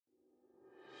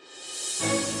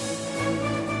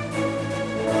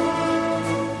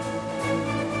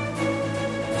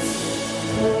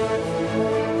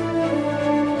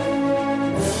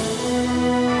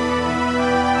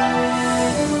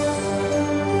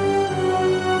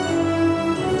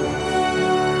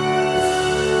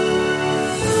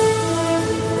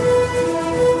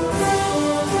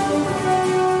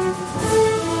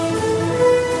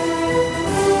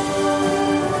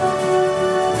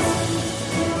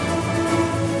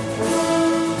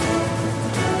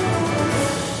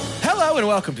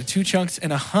welcome to Two Chunks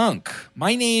and a Hunk.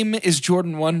 My name is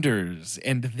Jordan Wonders,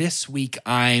 and this week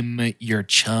I'm your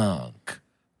chunk.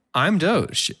 I'm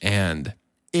Doge, and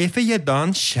if you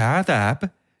don't shut up,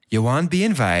 you won't be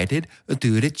invited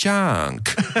to the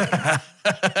chunk.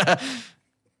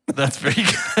 That's very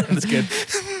good. That's good.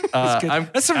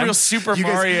 That's some real Super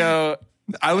Mario.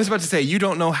 I was about to say, you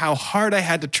don't know how hard I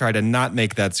had to try to not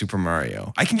make that Super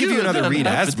Mario. I can give you another read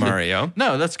as Mario.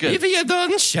 No, that's good. If you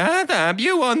don't shut up,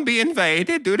 you won't be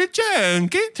invited to the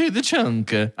chunk. To the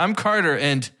chunk. I'm Carter,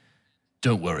 and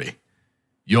don't worry,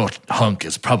 your hunk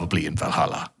is probably in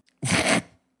Valhalla.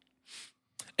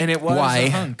 And it was Why? a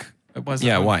hunk. It was a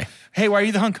hunk. Why? Hey, why are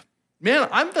you the hunk? Man,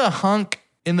 I'm the hunk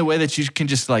in the way that you can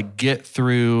just like get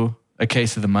through a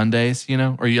case of the Mondays, you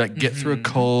know, or you like get through a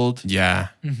cold. Yeah.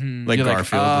 Like You're Garfield, like,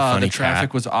 the funny the traffic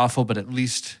cat. was awful, but at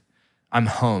least I'm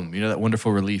home. You know, that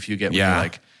wonderful relief you get when Yeah. you're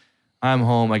like, I'm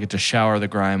home. I get to shower the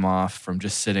grime off from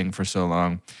just sitting for so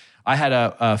long. I had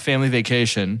a family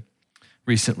vacation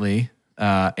recently,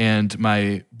 and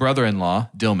my brother-in-law,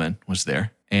 Dillman, was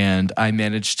there. And I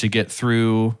managed to get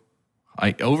through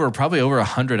probably over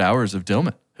 100 hours of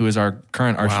Dillman, who is our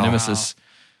current arch nemesis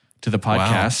to the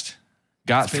podcast.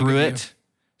 Got through it,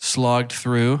 slogged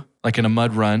through like in a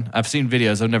mud run. I've seen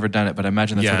videos. I've never done it, but I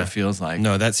imagine that's what it feels like.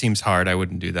 No, that seems hard. I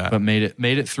wouldn't do that. But made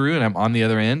it through, and I'm on the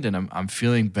other end, and I'm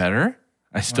feeling better.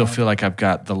 I still feel like I've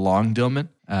got the long Dillman.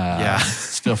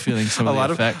 Still feeling some of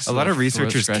the effects. A lot of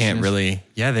researchers can't scratchiness. really,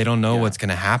 they don't know what's going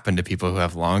to happen to people who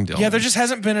have long Dillman. Yeah, there just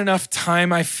hasn't been enough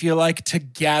time, I feel like, to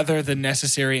gather the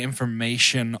necessary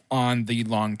information on the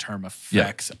long-term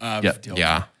effects of Dillman.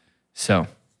 Yeah. So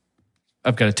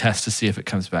I've got a test to see if it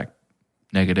comes back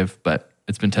negative, but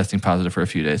it's been testing positive for a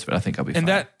few days, but I think I'll be fine.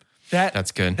 And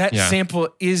That's good. That Yeah. sample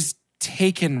is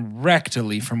taken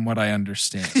rectally, from what I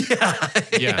understand.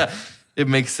 Yeah. It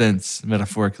makes sense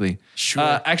metaphorically.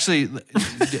 Sure. Actually,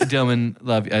 Dillman,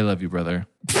 I love you, brother.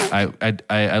 I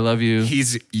love you.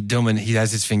 Dillman, he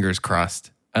has his fingers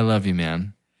crossed. I love you,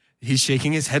 man. He's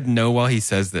shaking his head no while he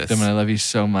says this. Dillman, I love you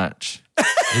so much.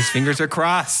 His fingers are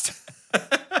crossed.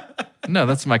 No,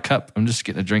 that's my cup. I'm just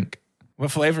getting a drink.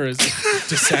 What flavor is it?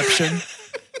 Deception?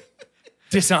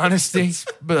 Dishonesty?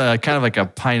 But kind of like a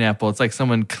pineapple. It's like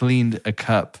someone cleaned a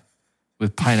cup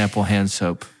with pineapple hand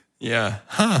soap, Yeah.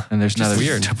 Huh. and there's another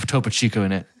weird. Topo Chico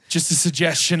in it. Just a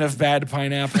suggestion of bad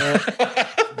pineapple.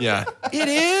 Yeah. It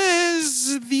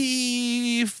is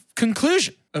the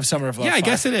conclusion of Summer of Love. Yeah, I 5.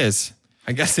 guess it is.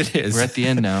 We're at the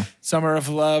end now. Summer of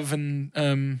Love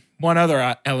and one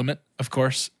other element, of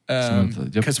course,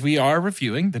 Yep. because we are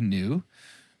reviewing the new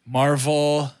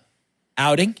Marvel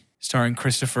outing starring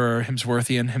Christopher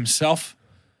Hemsworthian himself.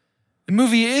 The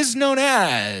movie is known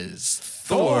as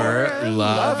Thor,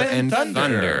 Love, and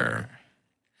Thunder.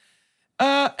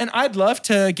 And I'd love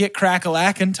to get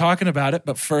crack-a-lackin' talking about it,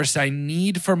 but first I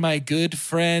need for my good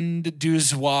friend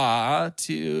Duzois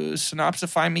to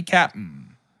synopsify me,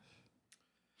 Captain.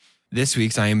 This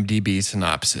week's IMDb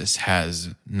synopsis has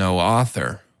no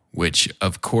author, which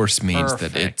of course means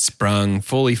that it sprung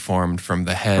fully formed from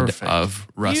the head Perfect. of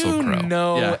Russell Crowe. You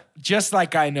know, Yeah. just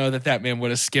like I know that man would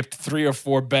have skipped 3 or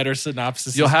 4 better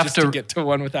synopses You'll have just to- to get to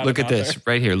one without Look an at author. this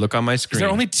right here. Look on my screen. Is there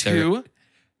only 2?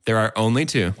 There are only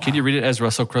 2. Can you read it as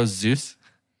Russell Crowe's Zeus?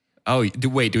 Oh, do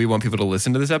we want people to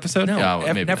listen to this episode? No,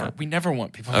 Yeah, maybe never. not. We never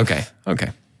want people. Okay.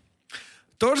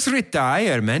 Thor's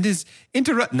retirement is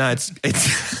interrupt. No,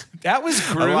 it's. That was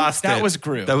I Gru. lost That it. was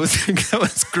Gru. That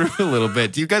was Gru a little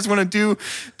bit. Do you guys want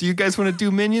to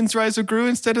do Minions Rise of Gru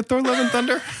instead of Thor Love and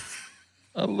Thunder?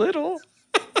 a little.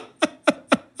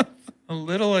 A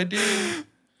little I do.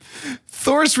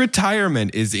 Thor's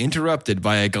retirement is interrupted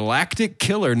by a galactic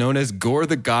killer known as Gore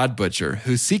the God Butcher,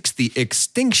 who seeks the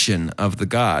extinction of the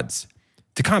gods.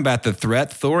 To combat the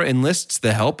threat, Thor enlists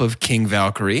the help of King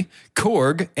Valkyrie,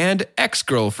 Korg, and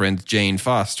ex-girlfriend Jane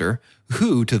Foster,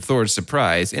 who, to Thor's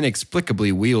surprise,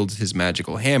 inexplicably wields his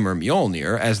magical hammer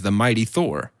Mjolnir as the mighty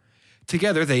Thor.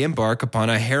 Together, they embark upon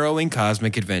a harrowing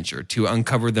cosmic adventure to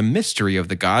uncover the mystery of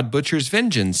the God Butcher's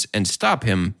vengeance and stop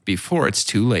him before it's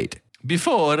too late.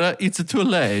 Before it's too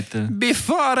late.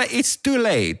 Before it's too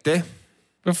late.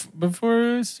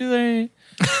 Before it's too late.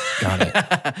 Got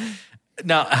it.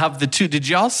 Now, have the two? Did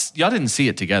y'all didn't see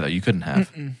it together? You couldn't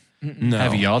have. No.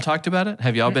 Have y'all talked about it?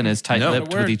 Have y'all been as tight-lipped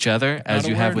Not a word. with each other as Not a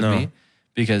you have word. with No. me?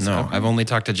 Because No, I've only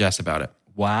talked to Jess about it.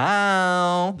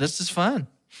 wow, this is fun.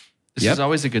 This Yep. is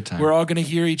always a good time. We're all going to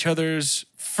hear each other's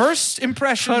first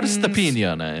impressions. First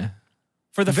opinion. Eh?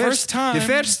 For the first time. The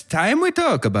first time we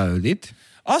talk about it.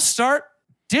 I'll start.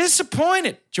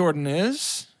 Disappointed, Jordan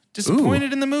is.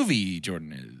 Disappointed in the movie,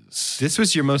 Jordan is. This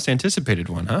was your most anticipated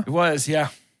one, huh? It was, yeah.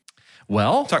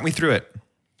 Well, Talk me through it.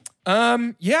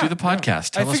 Yeah. Do the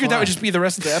podcast. Tell I us figured that why. would just be the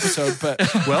rest of the episode, but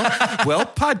Well,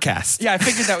 podcast. yeah, I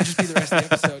figured that would just be the rest of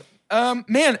the episode.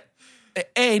 Man,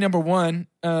 number one,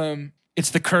 it's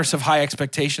the curse of high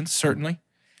expectations, certainly.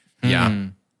 Yeah.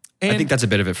 And I think that's a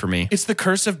bit of it for me. it's the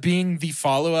curse of being the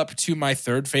follow-up to my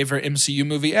third favorite MCU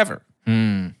movie ever.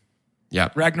 Yeah.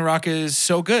 Ragnarok is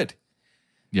so good.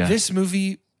 Yeah. This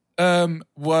movie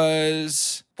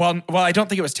was well, I don't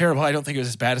think it was terrible. I don't think it was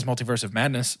as bad as Multiverse of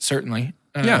Madness, certainly.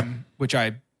 Yeah. Which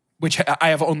I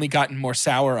have only gotten more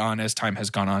sour on as time has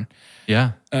gone on.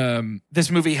 yeah.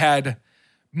 This movie had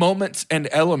moments and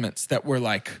elements that were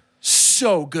like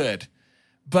so good.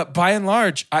 But by and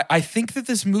large, I think that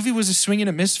this movie was a swing and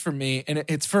a miss for me, and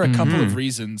it's for a couple of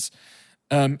reasons.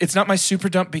 It's not my super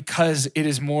dump because it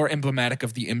is more emblematic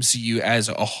of the MCU as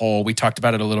a whole. We talked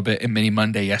about it a little bit in Mini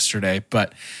Monday yesterday,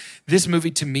 but this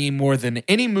movie to me, more than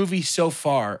any movie so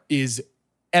far, is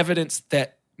evidence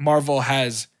that Marvel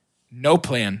has no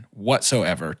plan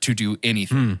whatsoever to do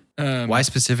anything. Why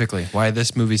specifically? Why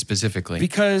this movie specifically?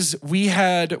 Because we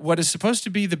had what is supposed to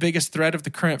be the biggest threat of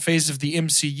the current phase of the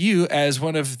MCU as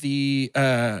one of the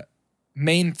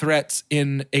main threats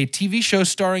in a TV show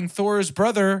starring Thor's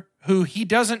brother, who he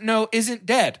doesn't know isn't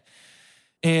dead,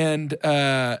 and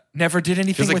never did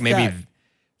anything with that.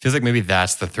 Feels like maybe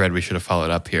that's the thread we should have followed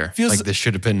up here. Feels- like this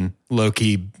should have been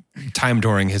Loki time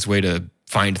dooring his way to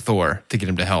find Thor to get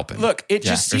him to help him. Look, it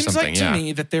just or seems like something, to yeah.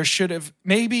 me that there should have,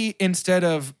 maybe instead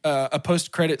of a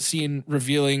post-credit scene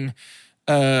revealing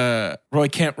Roy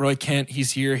Kent,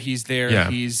 he's here, he's there, Yeah.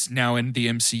 he's now in the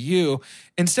MCU,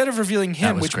 instead of revealing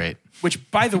him, was great. which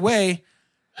by the way,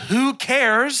 who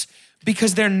cares?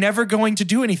 Because they're never going to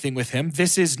do anything with him.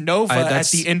 This is Nova at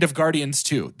that's- the end of Guardians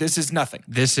 2. This is nothing.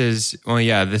 This is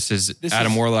Adam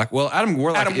is- Warlock. Well, Adam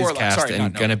Warlock Adam is Warlock, cast sorry, and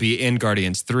not Nova. going to be in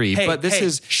Guardians 3. But this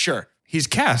is sure. he's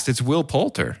cast. It's Will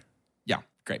Poulter. Yeah,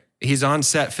 great. He's on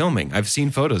set filming. I've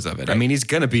seen photos of it. I mean, he's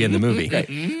going to be in the movie.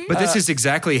 But this is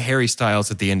exactly Harry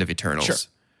Styles at the end of Eternals. Sure.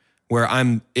 Where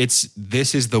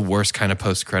this is the worst kind of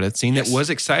post-credit scene. Yes. It was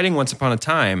exciting once upon a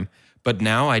time, but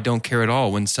now I don't care at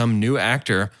all when some new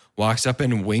actor walks up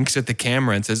and winks at the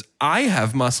camera and says, I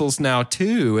have muscles now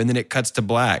too. And then it cuts to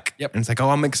black. Yep. And it's like, oh,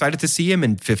 I'm excited to see him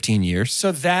in 15 years.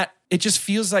 So that it just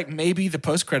feels like maybe the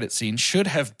post-credit scene should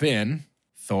have been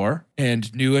Thor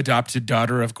and new adopted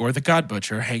daughter of Gore the God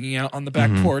Butcher hanging out on the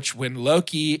back porch when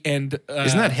Loki and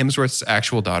Isn't that Hemsworth's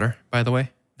actual daughter, by the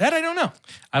way? that I don't know,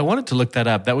 I wanted to look that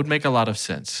up. That would make a lot of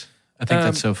sense. I think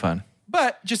that's so fun.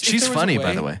 but just if She's there was a funny,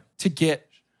 by the way. to get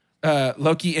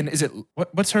Loki and is it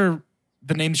what's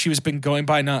the name she was been going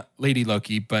by? Not Lady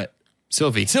Loki, but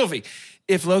Sylvie. Sylvie.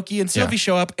 If Loki and Sylvie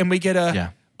show up and we get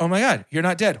oh my God, you're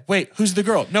not dead. Wait, who's the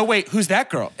girl? No, wait, who's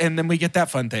that girl? And then we get that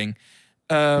fun thing.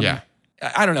 Yeah.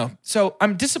 I don't know. So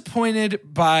I'm disappointed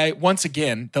by, once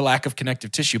again, the lack of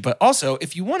connective tissue. But also,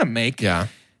 if you want to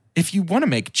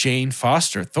make Jane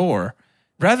Foster Thor,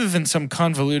 rather than some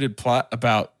convoluted plot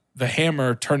about the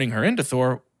hammer turning her into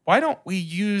Thor, why don't we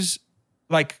use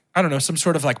some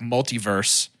sort of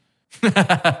multiverse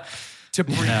to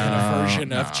bring in a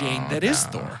version of Jane that is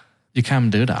Thor? You can't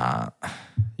do that.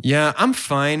 Yeah, I'm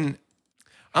fine.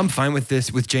 I'm fine with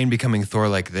this, with Jane becoming Thor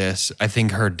like this. I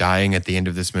think her dying at the end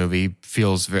of this movie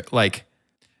feels like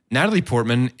Natalie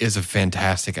Portman is a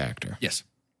fantastic actor. Yes.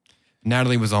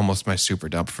 Natalie was almost my super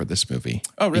dump for this movie.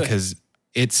 Oh, really? Because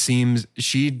it seems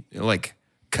she,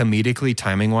 comedically,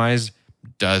 timing wise,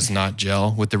 does not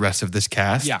gel with the rest of this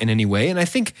cast in any way. And I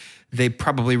think they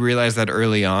probably realized that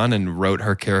early on and wrote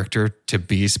her character to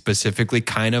be specifically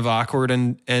kind of awkward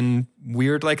and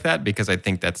weird like that, because I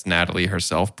think that's Natalie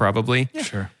herself probably. Yeah.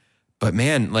 Sure. But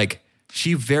man,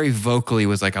 she very vocally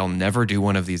was like, I'll never do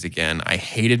one of these again. I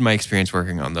hated my experience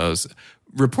working on those.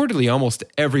 Reportedly, almost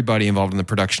everybody involved in the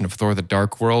production of Thor: The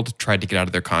Dark World tried to get out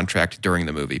of their contract during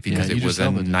the movie because it was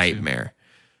a nightmare.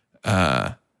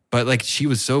 But she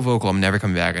was so vocal, I'm never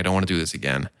coming back. I don't want to do this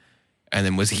again. And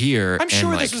then was here. I'm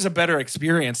sure this was a better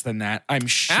experience than that. I'm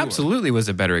sure. Absolutely was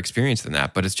a better experience than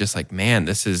that. But it's just man,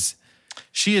 this is...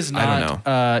 She is not... I don't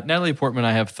know. Natalie Portman,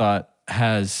 I have thought,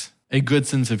 has a good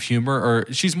sense of humor, or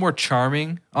she's more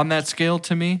charming on that scale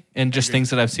to me, and just things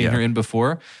that I've seen her in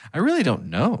before. I really don't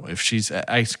know if she's...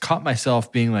 I caught myself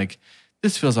being like,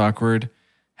 this feels awkward.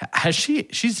 Has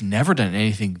she's never done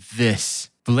anything this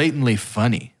blatantly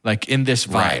funny, in this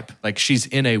vibe. Right. She's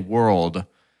in a world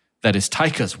that is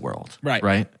Taika's world.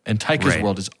 Right? And Taika's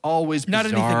world is always bizarre.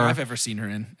 Not anything I've ever seen her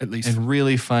in, at least. And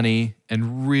really funny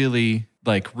and really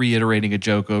reiterating a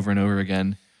joke over and over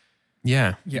again.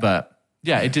 Yeah. But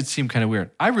yeah, it did seem kind of weird.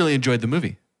 I really enjoyed the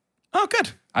movie. Oh, good.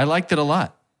 I liked it a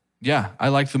lot. Yeah, I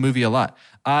liked the movie a lot.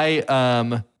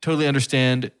 I totally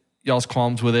understand y'all's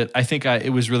qualms with it. I think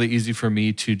it was really easy for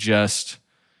me to just,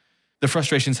 the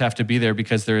frustrations have to be there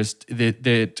because there's,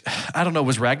 I don't know,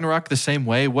 was Ragnarok the same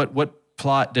way? What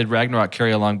plot did Ragnarok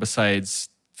carry along besides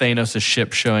Thanos'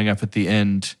 ship showing up at the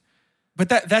end? But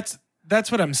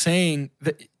that's what I'm saying.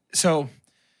 So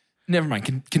never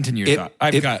mind. Continue your thought.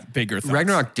 I've got bigger thoughts.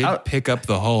 Ragnarok did pick up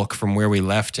the Hulk from where we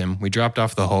left him. We dropped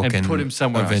off the Hulk and put him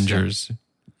somewhere Avengers. else,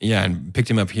 yeah, and picked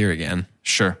him up here again.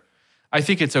 Sure. I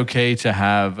think it's okay to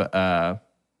have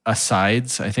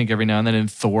asides, I think, every now and then. In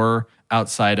Thor,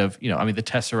 outside of, the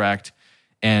Tesseract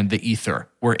and the Ether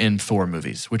were in Thor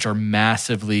movies, which are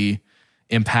massively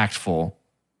impactful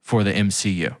for the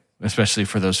MCU, especially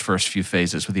for those first few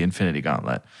phases with the Infinity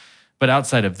Gauntlet. But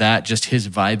outside of that, just his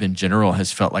vibe in general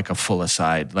has felt like a full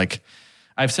aside. Like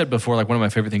I've said before, like one of my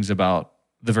favorite things about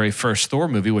the very first Thor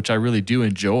movie, which I really do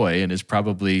enjoy and is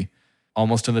probably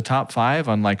almost in the top 5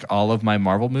 on like all of my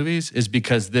Marvel movies, is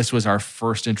because this was our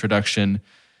first introduction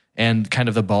and kind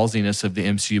of the ballsiness of the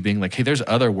MCU being like, hey, there's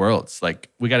other worlds. Like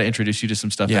we got to introduce you to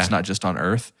some stuff that's not just on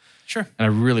Earth. Sure. And I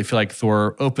really feel like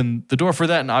Thor opened the door for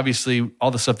that. And obviously all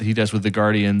the stuff that he does with the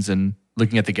Guardians and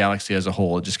looking at the galaxy as a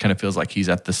whole, it just kind of feels like he's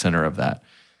at the center of that.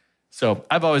 So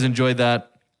I've always enjoyed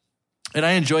that. And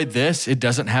I enjoyed this. It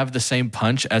doesn't have the same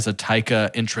punch as a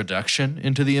Taika introduction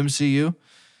into the MCU.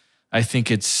 I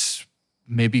think it's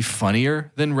maybe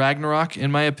funnier than Ragnarok,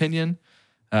 in my opinion.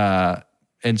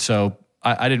 And so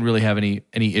I didn't really have any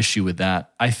issue with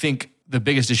that. I think the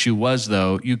biggest issue was,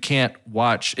 though, you can't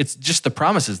watch. It's just the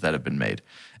promises that have been made.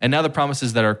 And now the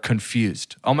promises that are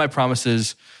confused. All my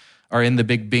promises are in the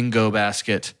big bingo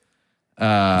basket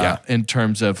in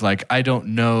terms of, like, I don't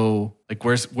know, like,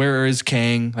 where is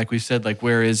Kang? Like we said, like,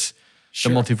 where is the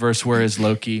multiverse? Where is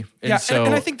Loki? And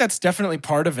and I think that's definitely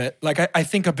part of it. Like, I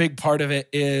think a big part of it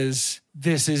is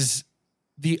this is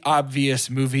the obvious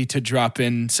movie to drop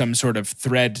in some sort of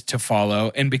thread to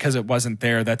follow. And because it wasn't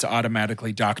there, that's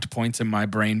automatically docked points in my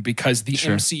brain because the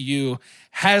MCU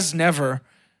has never,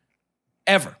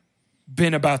 ever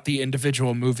been about the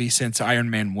individual movie since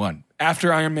Iron Man 1.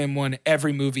 After Iron Man 1,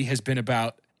 every movie has been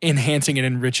about enhancing and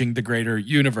enriching the greater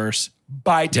universe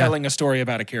by telling a story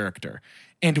about a character.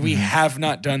 And we have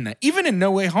not done that. Even in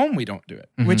No Way Home, we don't do it.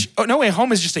 Which No Way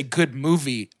Home is just a good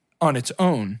movie on its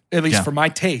own, at least for my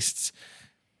tastes.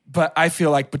 But I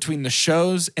feel like between the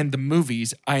shows and the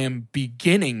movies, I am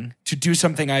beginning to do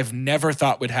something I've never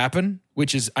thought would happen,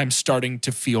 which is I'm starting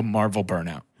to feel Marvel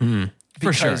burnout.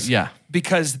 For sure, yeah.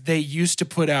 Because they used to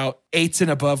put out 8s and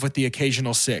above with the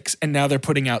occasional 6, and now they're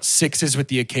putting out 6s with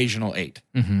the occasional 8.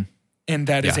 And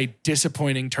that is a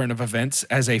disappointing turn of events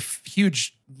as a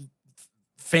huge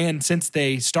fan since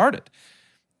they started.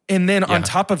 And then on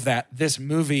top of that, this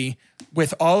movie,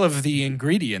 with all of the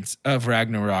ingredients of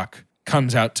Ragnarok,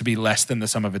 comes out to be less than the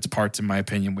sum of its parts, in my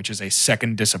opinion, which is a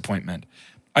second disappointment.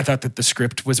 I thought that the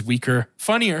script was weaker,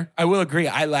 funnier. I will agree.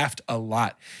 I laughed a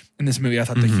lot in this movie. I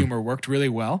thought the humor worked really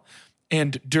well.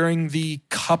 And during the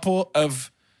couple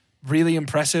of really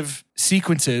impressive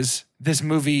sequences, this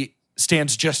movie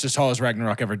stands just as tall as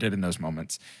Ragnarok ever did in those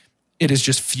moments. It is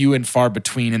just few and far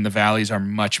between, and the valleys are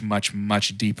much, much,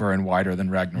 much deeper and wider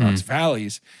than Ragnarok's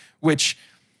valleys, which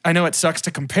I know it sucks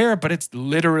to compare, but it's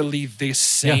literally the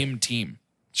same team.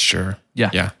 Sure.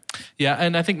 Yeah.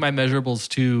 And I think my measurables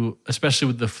too, especially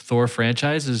with the Thor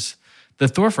franchise, is the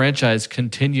Thor franchise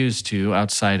continues to,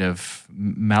 outside of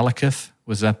Malekith,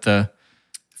 was that the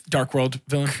Dark World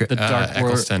villain? The Dark World.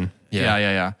 Eccleston.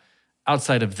 Yeah.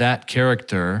 Outside of that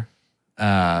character,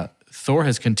 Thor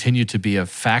has continued to be a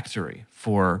factory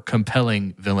for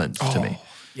compelling villains to me.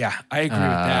 Yeah, I agree with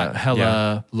that.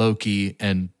 Hela, Loki,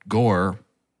 and Gore.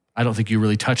 I don't think you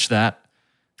really touch that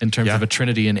in terms of a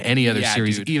trinity in any other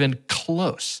series, even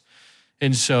close.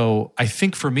 And so I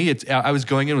think for me, I was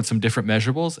going in with some different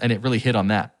measurables, and it really hit on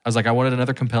that. I was like, I wanted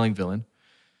another compelling villain.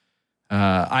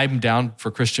 I'm down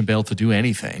for Christian Bale to do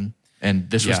anything, and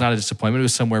this was not a disappointment. It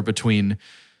was somewhere between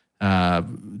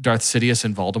Darth Sidious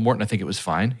and Voldemort, and I think it was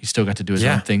fine. He still got to do his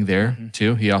own thing there,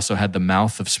 too. He also had the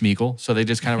mouth of Smeagol, so they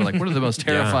just kind of were like, what are the most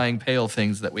terrifying pale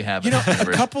things that we have in the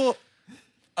universe?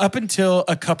 Up until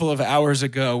a couple of hours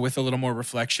ago, with a little more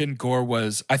reflection, Gore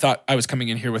was, I thought I was coming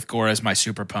in here with Gore as my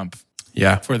super pump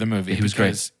for the movie. He was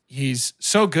great. He's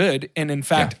so good. And in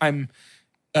fact, I'm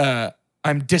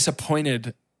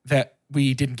disappointed that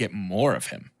we didn't get more of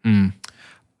him.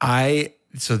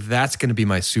 So that's going to be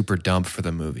my super dump for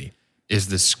the movie, is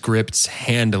the script's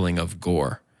handling of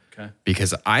Gore. Okay.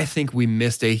 Because I think we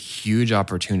missed a huge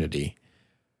opportunity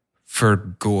for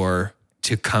Gore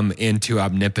to come into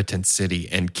Omnipotent City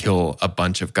and kill a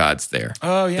bunch of gods there.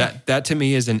 Oh, yeah. That to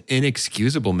me is an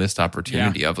inexcusable missed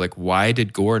opportunity of like, why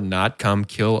did Gore not come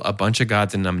kill a bunch of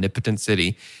gods in Omnipotent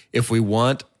City? If we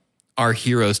want our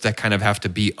heroes to kind of have to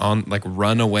be on, like,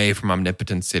 run away from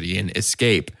Omnipotent City and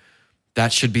escape,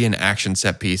 that should be an action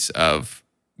set piece of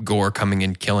Gore coming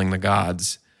and killing the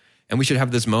gods. And we should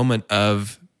have this moment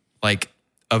of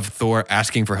Thor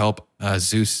asking for help,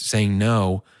 Zeus saying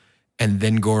no, and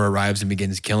then Gore arrives and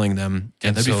begins killing them. Yeah,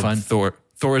 and that'd be fun.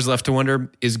 Thor is left to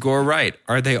wonder, is Gore right?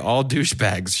 Are they all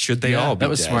douchebags? Should they all be that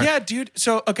was dead? smart. Yeah, dude.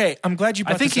 So, okay, I'm glad you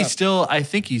brought I think this up. I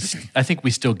think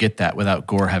we still get that without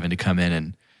Gore having to come in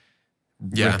and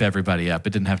rip everybody up.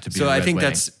 It didn't have to be. So a I Red think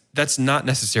Wedding. that's not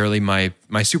necessarily my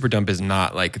super dump is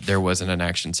not like there wasn't an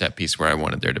action set piece where I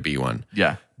wanted there to be one.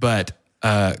 Yeah. But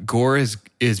Gore is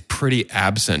pretty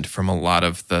absent from a lot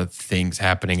of the things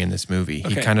happening in this movie. He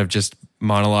Okay. kind of just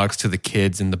monologues to the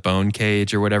kids in the bone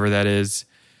cage or whatever that is.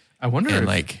 I wonder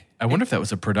And if that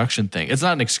was a production thing. It's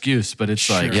not an excuse, but it's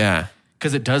like Yeah.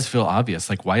 because it does feel obvious.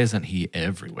 Like, why isn't he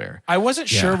everywhere? I wasn't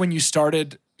sure Yeah. when you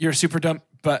started your super dump,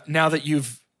 but now that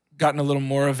you've gotten a little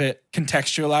more of it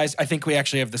contextualized, I think we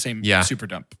actually have the same super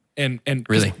dump. And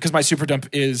Really? because my super dump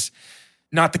is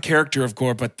not the character of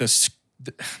Gore, but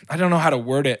I don't know how to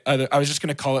word it. I was just going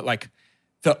to call it like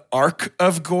the arc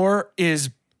of Gore is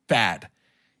bad.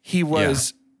 He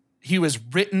was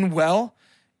written well,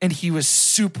 and he was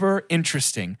super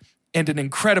interesting, and an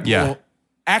incredible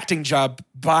acting job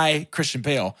by Christian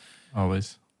Bale.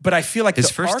 Always. But I feel like His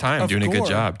the first arc time of doing a good Gore-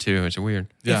 job too. It's weird.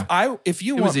 Yeah. If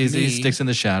you It want was easy. me, He sticks in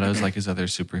the shadows like his other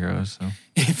superheroes. So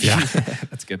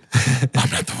that's good.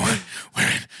 I'm not the one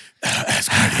wearing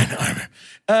Asgardian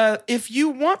armor. If you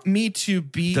want me to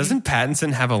be, Doesn't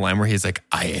Pattinson have a line where he's like,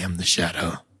 "I am the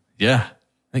shadow"? yeah.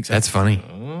 That's funny.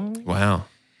 Wow.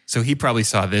 So he probably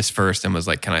saw this first and was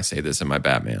like, "Can I say this in my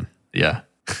Batman?" Yeah.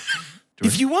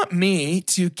 if you want me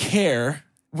to care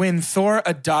when Thor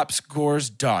adopts Gore's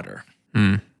daughter,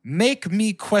 make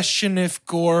me question if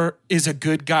Gore is a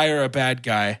good guy or a bad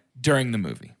guy during the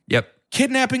movie. Yep.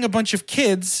 Kidnapping a bunch of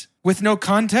kids with no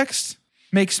context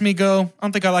makes me go, I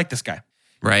don't think I like this guy.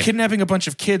 Right. Kidnapping a bunch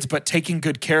of kids, but taking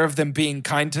good care of them, being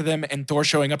kind to them, and Thor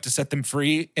showing up to set them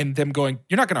free, and them going,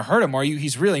 "You're not going to hurt him, are you?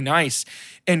 He's really nice."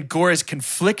 And Gore is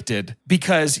conflicted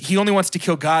because he only wants to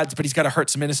kill gods, but he's got to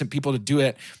hurt some innocent people to do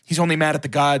it. He's only mad at the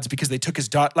gods because they took his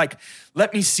daughter. Like,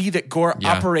 let me see that Gore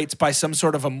operates by some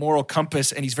sort of a moral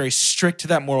compass, and he's very strict to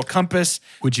that moral compass.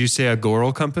 Would you say a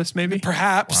Goral compass, maybe?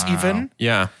 Perhaps even.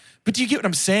 Yeah. But do you get what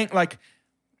I'm saying? Like,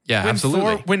 Yeah, when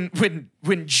absolutely. Thor,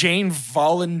 when Jane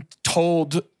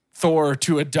told Thor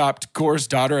to adopt Gore's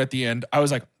daughter at the end, I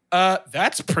was like,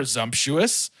 that's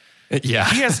presumptuous. Yeah.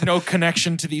 He has no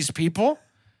connection to these people.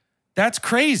 That's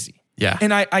crazy. Yeah.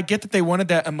 And I get that they wanted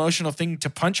that emotional thing to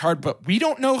punch hard, but we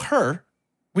don't know her.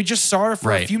 We just saw her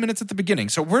for a Right. few minutes at the beginning.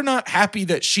 So we're not happy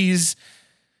that she's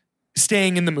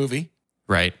staying in the movie.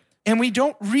 Right. And we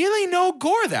don't really know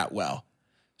Gore that well.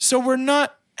 So we're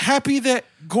not happy that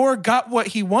Gore got what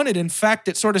he wanted. In fact,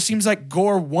 it sort of seems like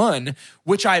Gore won,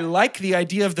 which I like the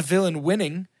idea of the villain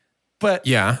winning, but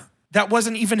Yeah. that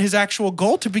wasn't even his actual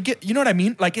goal to begin. You know what I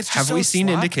mean? Like, it's just Have so we seen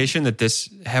sloppy. indication that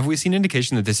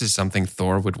this is something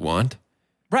Thor would want?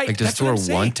 Right. Like, does that's what Thor I'm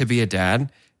saying. want to be a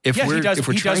dad? If Yeah, he we're does- if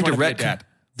we're he does trying to wanna be a retcon, dad.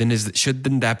 then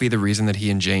shouldn't that be the reason that he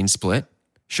and Jane split?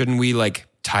 Shouldn't we like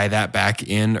tie that back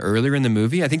in earlier in the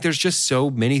movie? I think there's just so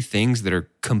many things that are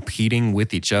competing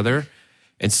with each other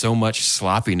and so much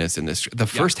sloppiness in this. The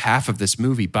first half of this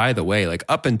movie, by the way, like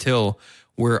up until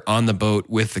we're on the boat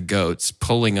with the goats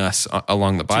pulling us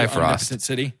along the Bifrost Omnipotent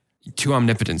City. to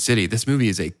Omnipotent City, this movie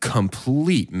is a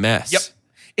complete mess. Yep.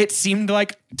 It seemed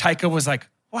like Taika was like,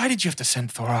 why did you have to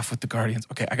send Thor off with the Guardians?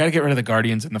 Okay, I got to get rid of the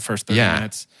Guardians in the first 30 Yeah.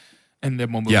 minutes, and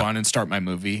then we'll move on and start my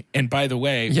movie. And by the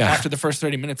way, after the first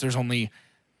 30 minutes, there's only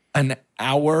an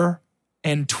hour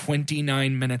and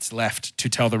 29 minutes left to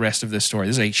tell the rest of this story.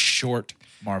 This is a short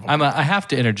Marvel. I have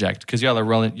to interject because y'all are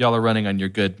running on your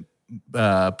good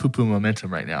poo-poo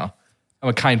momentum right now. I'm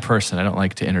a kind person. I don't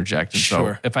like to interject. And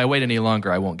Sure. So if I wait any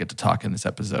longer, I won't get to talk in this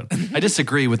episode. I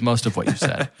disagree with most of what you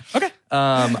said. Okay.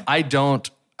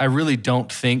 I really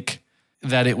don't think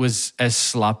that it was as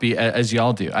sloppy as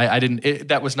y'all do. I didn't.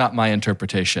 That was not my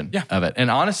interpretation of it. And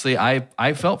honestly,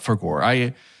 I felt for Gore.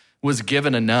 I was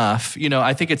given enough. You know,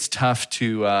 I think it's tough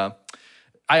to.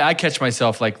 I catch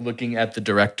myself like looking at the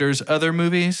director's other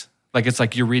movies. Like it's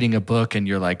like you're reading a book and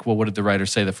you're like, well, what did the writer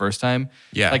say the first time?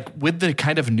 Yeah. Like with the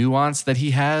kind of nuance that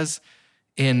he has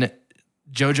in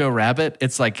Jojo Rabbit,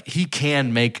 it's like he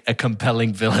can make a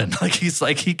compelling villain. Like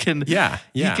he can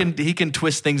he can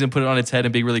twist things and put it on its head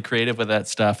and be really creative with that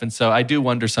stuff. And so I do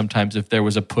wonder sometimes if there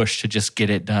was a push to just get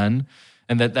it done,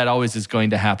 and that always is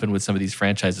going to happen with some of these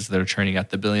franchises that are churning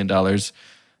out the $1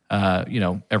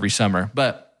 billion every summer.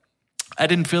 But I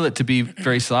didn't feel it to be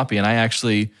very sloppy, and I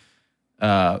actually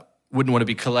wouldn't want to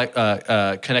be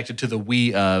connected to the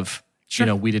we of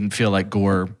we didn't feel like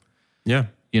gore. Yeah.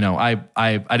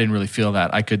 I didn't really feel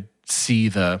that. I could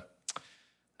see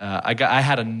I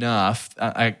had enough.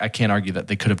 I can't argue that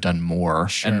they could have done more.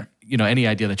 Sure. And, any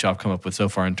idea that y'all have come up with so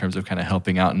far in terms of kind of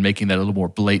helping out and making that a little more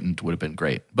blatant would have been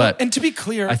great. But to be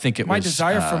clear, I think my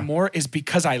desire for more is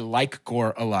because I like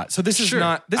gore a lot. So this is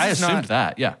not, I assumed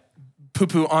that, yeah.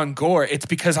 Poo-poo on gore. It's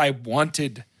because I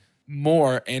wanted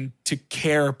more and to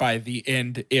care by the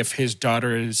end if his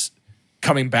daughter is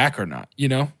coming back or not,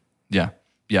 Yeah.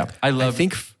 Yeah. I loved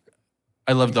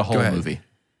the whole movie.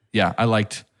 Yeah. I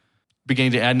liked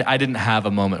beginning to end. I didn't have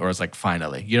a moment where I was like,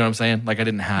 finally, you know what I'm saying? Like I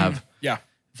didn't have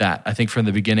that. I think from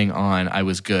the beginning on, I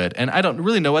was good. And I don't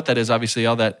really know what that is. Obviously,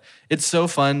 all that. It's so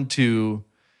fun to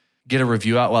get a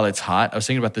review out while it's hot. I was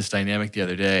thinking about this dynamic the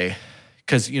other day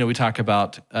because, we talk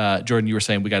about, Jordan, you were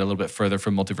saying we got a little bit further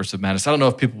from Multiverse of Madness. I don't know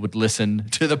if people would listen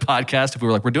to the podcast if we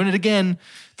were like, we're doing it again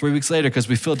 3 weeks later because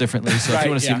we feel differently. So if you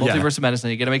want to see Multiverse of Madness,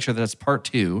 then you got to make sure that that's part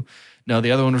 2. No,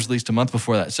 the other one was released a month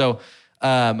before that. So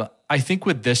I think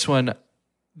with this one,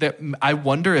 I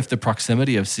wonder if the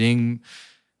proximity of seeing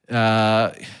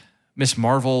Miss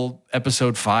Marvel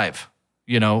episode 5,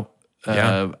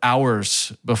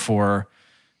 hours before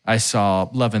I saw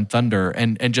Love and Thunder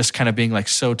and just kind of being like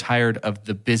so tired of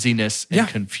the busyness and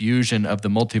confusion of the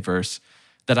multiverse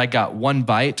that I got one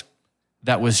bite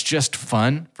that was just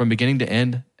fun from beginning to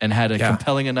end and had a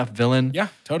compelling enough villain. Yeah,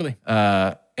 totally.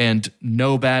 And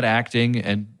no bad acting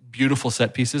and beautiful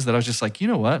set pieces that I was just like, you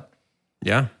know what?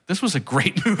 Yeah. This was a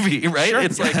great movie, right? Sure.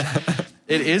 It's like,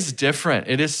 it is different.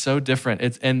 It is so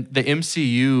different. And the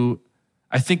MCU,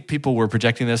 I think people were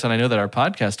projecting this, and I know that our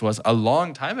podcast was a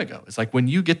long time ago. It's like when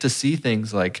you get to see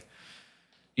things like,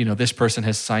 this person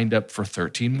has signed up for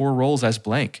 13 more roles as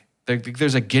blank.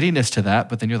 There's a giddiness to that,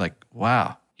 but then you're like,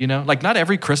 wow. Like not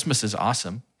every Christmas is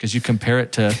awesome because you compare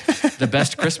it to the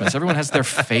best Christmas. Everyone has their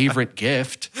favorite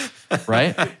gift,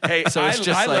 right? Hey, so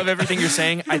I love everything you're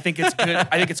saying. I think it's good.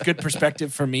 I think it's good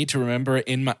perspective for me to remember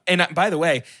by the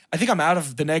way, I think I'm out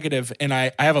of the negative and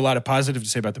I have a lot of positive to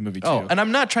say about the movie too. Oh, and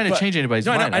I'm not trying to change anybody's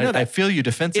mind. I know that. I feel you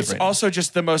defensive It's right now. also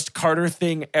just the most Carter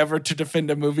thing ever to defend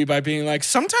a movie by being like,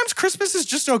 sometimes Christmas is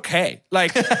just okay.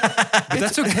 Like, but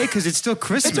that's okay because it's still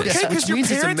Christmas. It's okay because your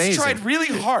parents tried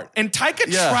really hard. And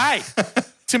Taika tried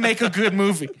to make a good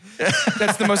movie.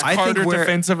 That's the most Carter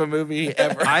defense of a movie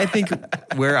ever. I think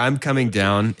where I'm coming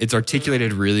down, it's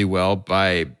articulated really well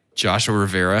by Joshua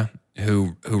Rivera,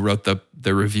 who wrote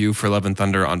the review for Love and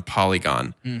Thunder on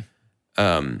Polygon.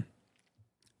 The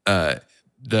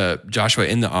Joshua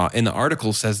in the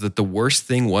article says that the worst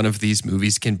thing one of these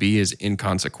movies can be is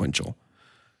inconsequential.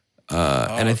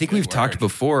 And I think we've talked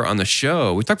before on the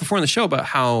show. We talked before on the show about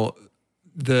how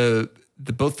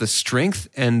both the strength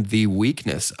and the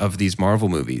weakness of these Marvel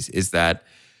movies is that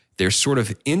they're sort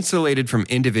of insulated from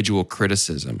individual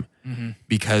criticism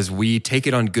because we take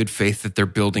it on good faith that they're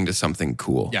building to something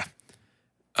cool. Yeah.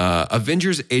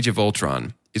 Avengers Age of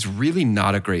Ultron is really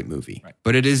not a great movie,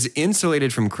 but it is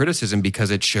insulated from criticism because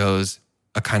it shows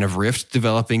a kind of rift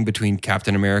developing between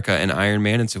Captain America and Iron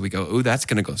Man. And so we go, oh, that's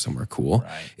going to go somewhere cool.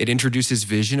 Right. It introduces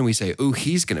Vision and we say, oh,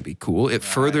 he's going to be cool. It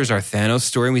furthers our Thanos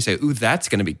story and we say, oh, that's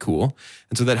going to be cool.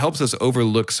 And so that helps us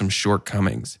overlook some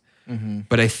shortcomings.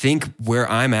 But I think where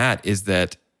I'm at is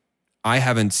that I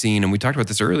haven't seen, and we talked about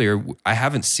this earlier, I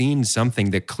haven't seen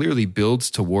something that clearly builds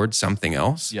towards something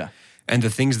else. Yeah. And the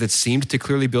things that seemed to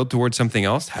clearly build towards something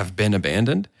else have been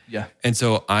abandoned. Yeah. And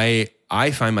so I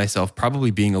find myself probably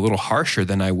being a little harsher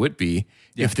than I would be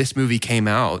if this movie came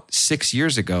out 6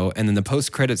 years ago and then the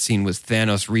post-credit scene was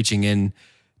Thanos reaching in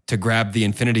to grab the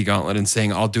Infinity Gauntlet and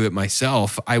saying, I'll do it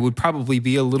myself. I would probably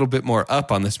be a little bit more up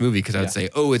on this movie because I would say,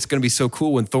 oh, it's going to be so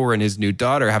cool when Thor and his new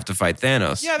daughter have to fight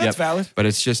Thanos. Yeah, that's valid. But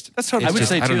it's just, that's totally I would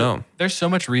say, I don't know. There's so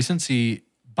much recency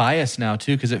bias now,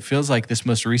 too, because it feels like this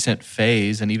most recent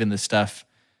phase and even the stuff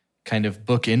kind of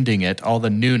bookending it, all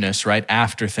the newness right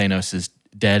after Thanos is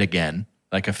dead again,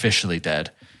 like officially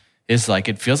dead, is like,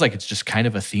 it feels like it's just kind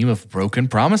of a theme of broken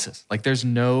promises. Like there's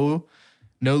no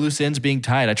loose ends being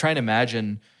tied. I try and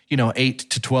imagine, 8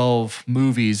 to 12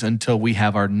 movies until we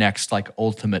have our next like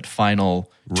ultimate final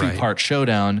 2-part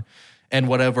showdown, and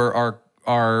whatever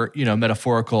our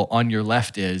metaphorical on your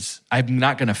left is, I'm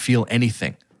not going to feel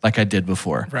anything like I did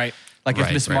before. Right. Like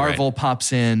if Miss Marvel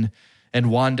pops in and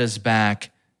Wanda's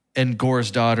back, and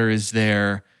Gore's daughter is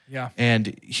there. Yeah.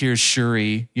 And here's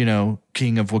Shuri,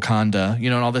 king of Wakanda,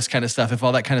 and all this kind of stuff. If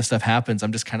all that kind of stuff happens,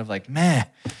 I'm just kind of like, man,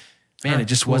 it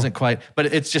just wasn't quite. But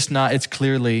it's just not, it's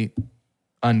clearly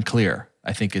unclear,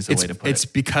 I think is the way to put it. It's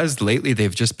because lately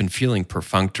they've just been feeling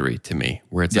perfunctory to me,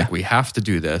 where it's like, we have to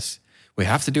do this. We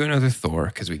have to do another Thor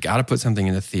because we got to put something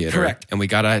in the theater. Correct. And we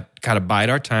got to bide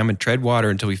our time and tread water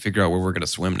until we figure out where we're going to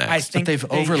swim next. I think But they've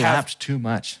they overlapped too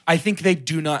much. I think they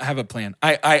do not have a plan.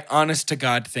 I honest to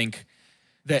God think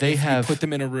that They if have- you put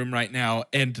them in a room right now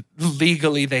and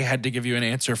legally they had to give you an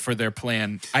answer for their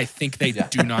plan, I think they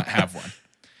do not have one.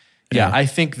 Yeah, I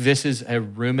think this is a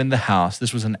room in the house.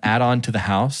 This was an add-on to the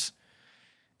house.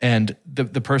 And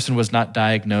the person was not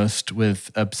diagnosed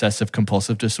with obsessive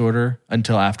compulsive disorder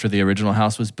until after the original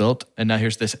house was built. And now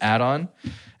here's this add-on.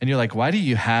 And you're like,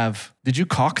 did you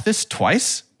caulk this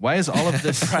twice? Why is all of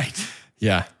this? Right.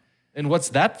 Yeah. And what's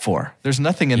that for? There's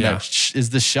nothing in Yeah. that. Is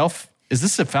this shelf, is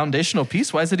this a foundational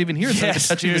piece? Why is it even here? It's not even Yes,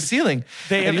 touching the dude. ceiling.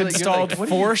 They have And you're installed like, what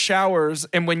do you- 4 showers,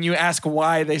 and when you ask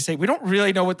why, they say, we don't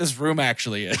really know what this room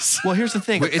actually is. Well, here's the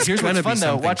thing. Well, it's Here's gonna what's be fun though.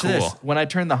 something Watch this. cool. When I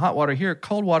turn the hot water here,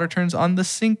 cold water turns on the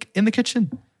sink in the kitchen.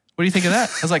 What do you think of that?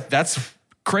 I was like, that's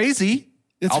crazy.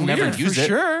 It's I'll never weird, use for it.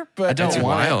 sure, but I don't It's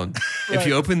want it. wild. If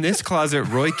you open this closet,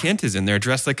 Roy Kent is in there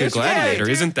dressed like a gladiator.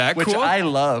 dude. Isn't that Which cool? I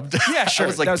loved. Yeah, sure. I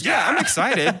was like, That was- yeah, I'm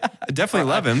excited. I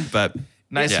definitely love him, but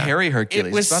nice yeah. hairy Hercules.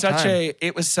 It was It's about such time.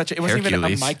 it wasn't even a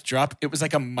Hercules. mic drop. It was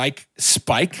like a mic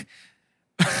spike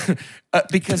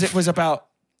because it was about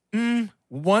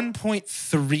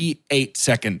 1.38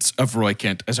 seconds of Roy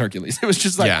Kent as Hercules. It was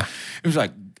just like, Yeah. it was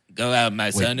like, go out,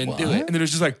 my son, and do it. And then it was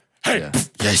just like, hey, Yeah.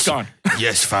 it's gone.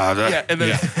 Yes, Father. Yeah, and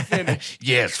then and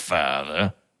Yes,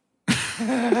 Father.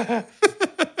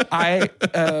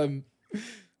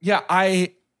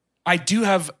 I do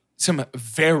have some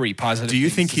very positive. Do you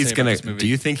things think to he's say about gonna? this movie. Do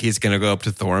you think he's gonna go up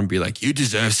to Thor and be like, "You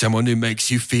deserve someone who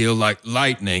makes you feel like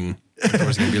lightning"? And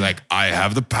Thor's gonna be like, "I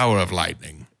have the power of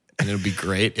lightning," and it'll be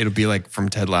great. It'll be like from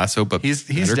Ted Lasso, but He's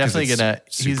better 'cause definitely it's gonna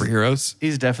superheroes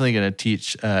He's definitely gonna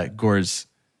teach Gore's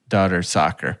daughter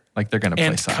soccer. Like they're gonna play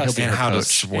And soccer. cuss. He'll be and her how to coach.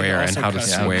 swear and also how to cuss.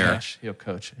 Yeah, swear. He'll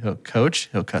coach. He'll coach.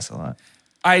 He'll cuss a lot.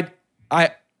 I've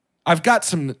got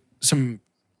some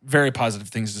very positive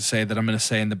things to say that I'm going to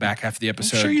say in the back half of the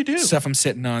episode. sure you do. Stuff I'm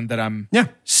sitting on that I'm Yeah.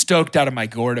 stoked out of my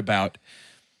gourd about.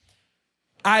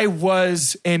 I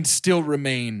was and still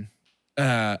remain,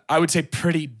 I would say,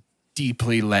 pretty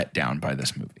deeply let down by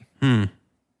this movie.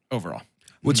 Overall.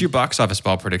 What's your box office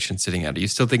ball prediction sitting at? Are you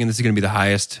still thinking this is going to be the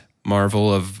highest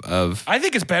Marvel of? I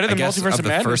think it's better than guess Multiverse of of the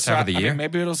Madness. first half of the I mean, year?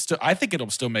 maybe it'll still. I think it'll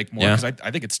still make more Yeah. because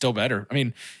I think it's still better. I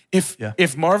mean, if Yeah.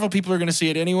 Marvel people are going to see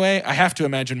it anyway, I have to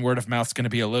imagine word of mouth's going to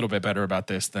be a little bit better about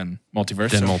this than Multiverse.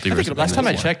 Than So I Multiverse think it'll of be Last time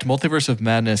I more. checked, Multiverse of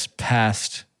Madness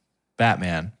passed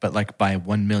Batman, but like by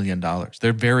 $1 million.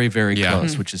 They're very, very Yeah.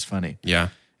 close, which is funny. Yeah.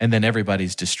 And then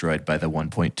everybody's destroyed by the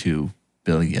 1.2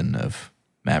 billion of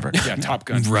Maverick. Yeah, Top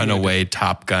Gun. Runaway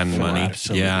Top Gun money.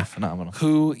 Absolutely Yeah. phenomenal.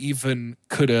 Who even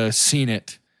could have seen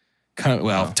it?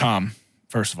 Well, Tom.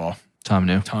 First of all, Tom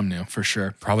knew. Tom knew for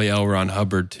sure. Probably L. Ron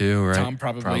Hubbard too, right? Tom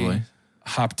probably Probably.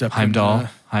 hopped up. Heimdall.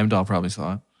 Heimdall probably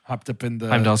saw it. Hopped up in the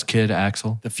Heimdall's kid,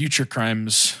 Axel. the Future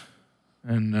Crimes,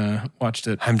 and watched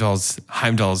it.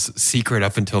 Heimdall's secret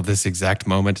up until this exact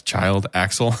moment, child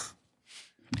Axel.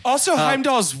 Also,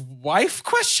 Heimdall's wife?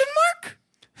 Question mark.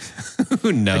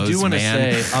 Who knows? I do want to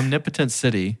man? say, Omnipotent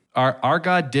City, our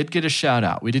God did get a shout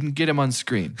out. We didn't get him on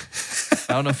screen.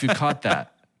 I don't know if you caught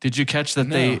that. Did you catch that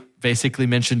they basically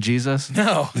mentioned Jesus?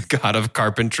 No, God of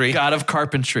carpentry. God of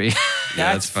carpentry. Yeah,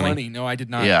 that's that's funny. funny. No, I did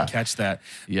not Yeah. catch that.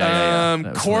 Yeah.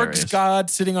 That was Korg's hilarious. God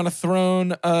sitting on a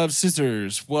throne of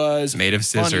scissors was Made of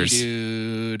funny, scissors.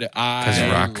 dude. 'Cause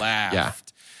I rock. laughed. Yeah.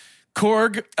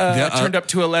 Korg turned up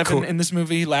to 11 Korg- in this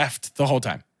movie. Laughed the whole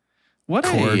time. What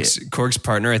Korg's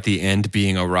partner at the end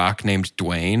being a rock named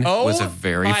Dwayne was a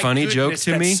very my funny joke goodness,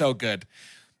 to me. that's so good.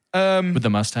 with the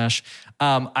mustache.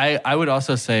 I would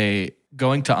also say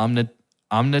going to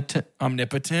Omnipotent.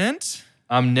 Omnipotent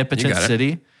You got it.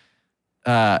 City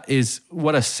is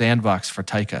what a sandbox for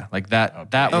Taika. Like that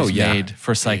Oh, was yeah. made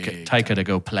for Taika to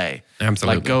go play.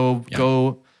 Absolutely. Like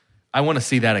go. I want to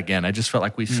see that again. I just felt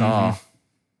like we saw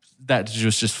that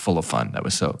was just full of fun. That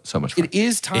was so much fun. It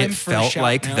is time It for felt shout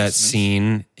like that announcements.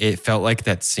 scene. It felt like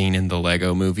that scene in the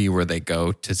Lego movie where they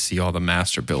go to see all the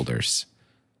master builders.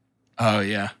 Oh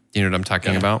yeah. You know what I'm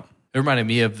talking about? It reminded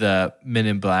me of the Men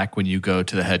in Black when you go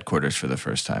to the headquarters for the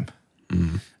first time.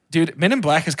 Dude, Men in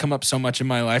Black has come up so much in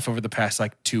my life over the past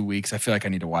 2 weeks. I feel like I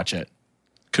need to watch it.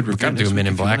 Could We're review gonna next do Men week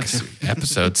in if you Black wanted to.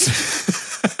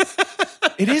 episodes.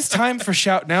 It is time for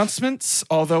shout announcements,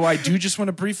 although I do just want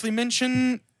to briefly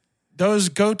mention those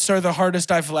goats are the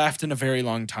hardest I've laughed in a very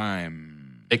long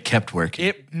time. It kept working.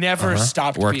 It never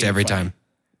stopped Worked being every funny. time.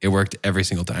 It worked every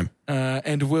single time.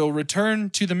 And we'll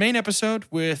return to the main episode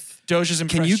with Doja's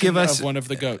impression you give us- of one of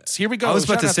the goats. Here we go. I was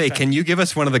about to Shout-out say, time. can you give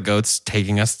us one of the goats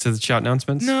taking us to the shout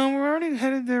announcements? No, we're already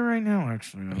headed there right now,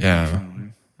 actually. Yeah.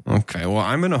 Okay. Well,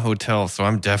 I'm in a hotel, so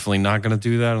I'm definitely not going to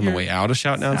do that on the way out of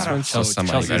shout announcements. So hotel.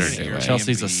 somebody better Chelsea's do in it.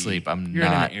 Chelsea's asleep. I'm You're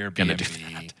not in an going to do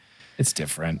Airbnb. that. It's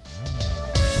different.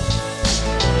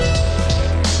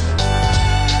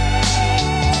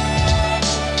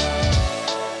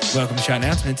 Welcome to Shout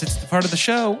Announcements. It's the part of the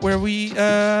show where we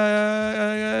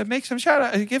make some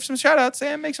give some shout outs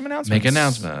and make some announcements. Make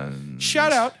announcements.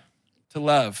 Shout out to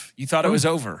Love. You thought it was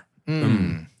over.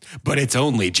 But it's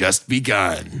only just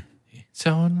begun. It's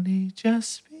only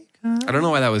just begun. I don't know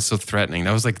why that was so threatening.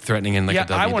 That was like threatening in like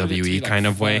a I wanted it to WWE be, like, kind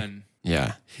of way. fun.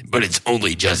 Yeah. But it's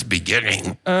only just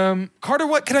beginning. Carter,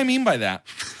 what could I mean by that?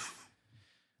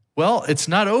 Well, it's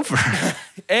not over.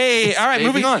 Hey, all right,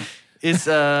 moving on. It's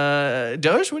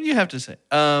Doge, what do you have to say?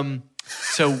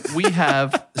 So we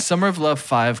have Summer of Love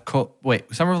 5.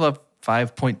 Summer of Love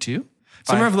 5.2?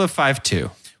 Summer of Love 5-2.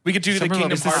 We could do Summer the of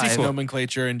Kingdom Love Hearts 5.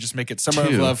 nomenclature and just make it Summer of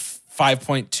 2. Love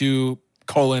 5.2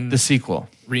 colon The sequel.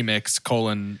 remix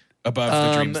colon above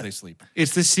the dreams they sleep.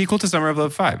 It's the sequel to Summer of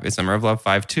Love 5. It's Summer of Love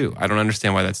 5-2. I don't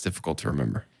understand why that's difficult to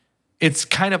remember. It's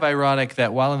kind of ironic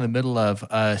that while in the middle of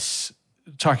us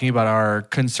talking about our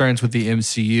concerns with the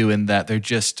MCU and that they're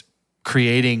just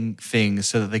creating things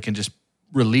so that they can just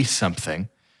release something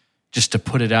just to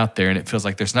put it out there, and it feels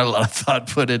like there's not a lot of thought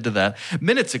put into that.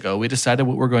 Minutes ago, we decided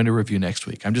what we're going to review next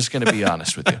week. I'm just going to be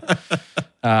honest with you.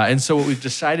 And so what we've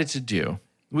decided to do,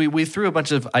 we threw a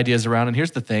bunch of ideas around, and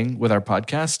here's the thing with our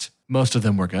podcast, most of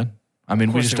them were good. I mean,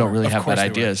 we course just they don't were. really Of have course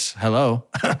bad they were. ideas. Hello.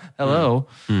 Hello.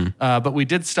 But we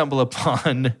did stumble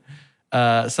upon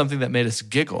something that made us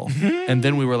giggle. And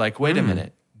then we were like, wait a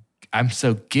minute. I'm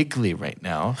so giggly right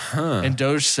now. And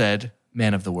Doge said,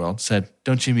 man of the world, said,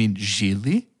 don't you mean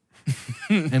Gigli?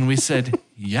 And we said,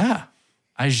 yeah,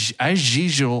 I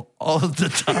giggle all the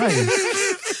time.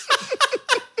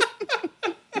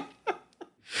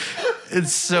 And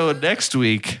so next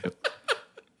week,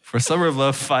 for Summer of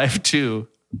Love 5.2,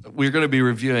 we're going to be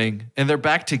reviewing, and they're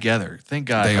back together. Thank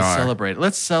God. They Let's are. celebrate.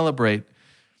 Let's celebrate.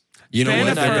 You know Ben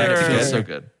what? They're back Affleck. together. Feels so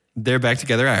good. They're back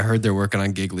together. I heard they're working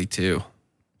on Giggly too.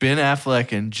 Ben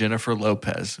Affleck and Jennifer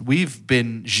Lopez. We've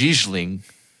been giggling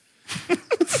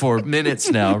for minutes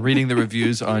now, reading the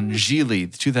reviews on Gigli,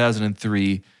 the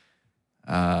 2003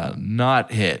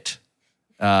 not hit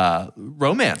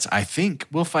romance. I think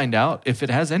we'll find out if it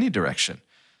has any direction.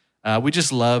 We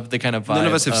just love the kind of vibe None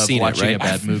of us have seen it, watching right? a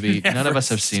bad movie. None of us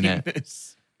have seen it.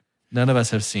 This. None of us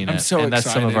have seen I'm it. so and that's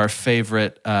some of excited. our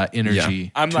favorite energy. Yeah.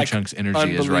 I'm Two like Chunks energy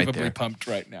is right unbelievably there. pumped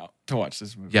right now to watch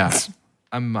this movie. Yeah.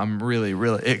 I'm really,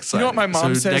 really excited. You know what my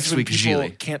mom So says next when week, people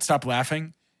Gigli. can't stop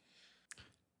laughing?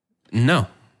 No.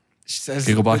 She says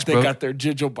Giggle box that they broke? got their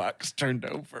jiggle box turned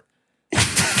over.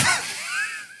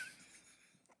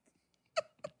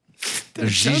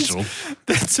 There's Gigli.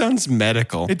 That sounds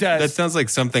medical. It does. That sounds like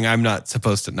something I'm not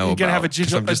supposed to know You're about. gonna have a 'cause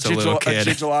jiggle, I'm just a little kid.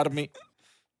 jiggleotomy.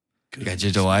 You got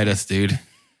giggleitis, dude.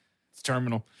 It's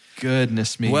terminal.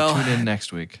 Goodness me. Well- Tune in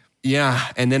next week. Yeah,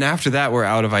 and then after that, we're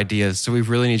out of ideas. So we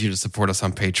really need you to support us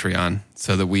on Patreon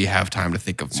so that we have time to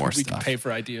think of more We can stuff. pay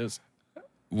for ideas.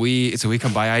 We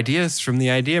can buy ideas from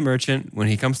the idea merchant when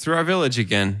he comes through our village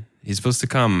again. He's supposed to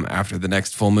come after the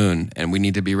next full moon, and we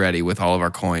need to be ready with all of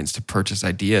our coins to purchase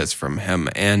ideas from him.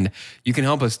 And you can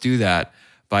help us do that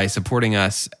by supporting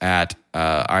us at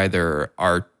either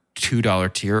our $2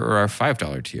 tier or our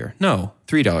 $5 tier. No,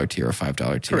 $3 tier or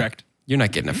 $5 tier. Correct. You're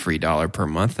not getting a free dollar per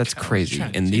month. That's crazy.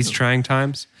 In these trying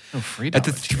times. $3 At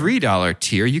the $3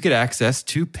 tier, you get access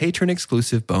to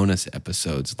patron-exclusive bonus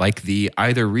episodes, like the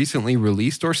either recently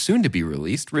released or soon-to-be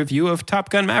released review of Top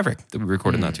Gun Maverick that we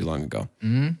recorded not too long ago.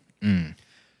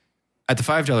 At the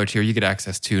 $5 tier, you get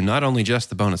access to not only just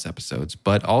the bonus episodes,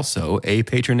 but also a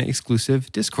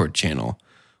patron-exclusive Discord channel,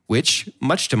 which,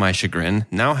 much to my chagrin,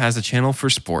 now has a channel for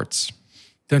sports.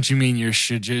 Don't you mean your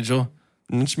shijiggle?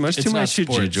 Much It's to my not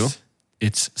sports. chagrin.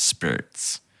 It's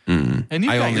spirits. And you've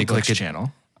I got only your click books it-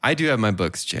 channel. I do have my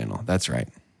books channel. That's right.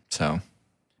 So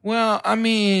Well, I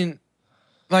mean,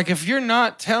 like if you're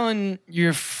not telling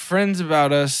your friends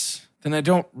about us, then I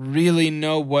don't really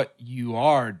know what you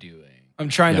are doing. I'm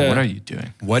trying to. what are you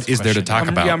doing? What is there to talk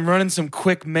about? I'm running some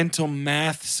quick mental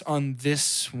maths on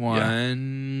this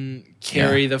one.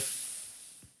 Carry the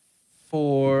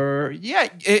 4. Yeah.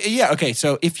 Okay.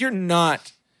 So if you're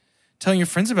not telling your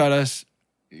friends about us,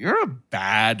 you're a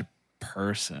bad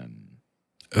person.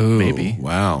 Ooh, Maybe.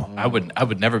 Wow. I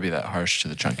would never be that harsh to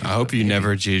the chunky. I hope you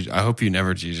never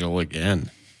Gigel again.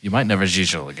 You might never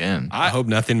Gigel again. I hope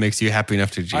nothing makes you happy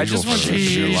enough to Gigel I just for want the rest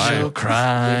of your Gigel life. Gigel with my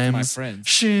crimes, friends.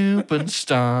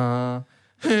 superstar.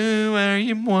 Who are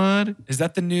you? What? Is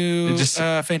that the new It just-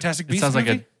 Fantastic It Beasts sounds like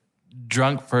movie? a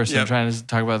drunk person Yep. trying to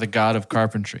talk about the god of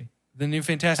carpentry. The new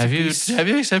Fantastic Have you Beasts.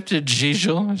 accepted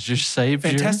Gigel as your savior?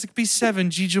 Fantastic Beasts 7,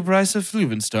 Gigel Bryce of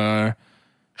Flubenstar.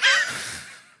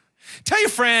 Tell your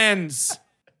friends.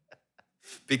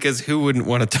 Because who wouldn't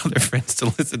want to tell their friends to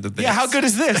listen to this? Yeah, how good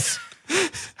is this?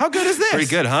 How good is this? Pretty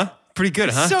good, huh? Pretty good,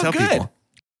 huh? So Tell good. people.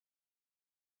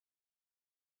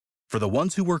 For the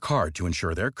ones who work hard to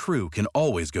ensure their crew can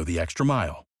always go the extra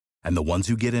mile, and the ones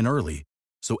who get in early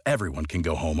so everyone can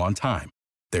go home on time,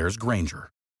 there's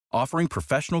Grainger, offering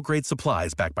professional-grade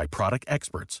supplies backed by product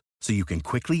experts so you can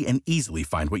quickly and easily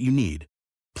find what you need.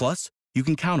 Plus, you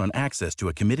can count on access to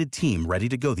a committed team ready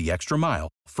to go the extra mile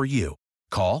for you.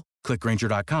 Call, click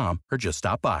Grainger.com, or just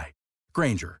stop by.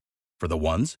 Grainger, for the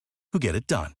ones who get it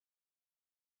done.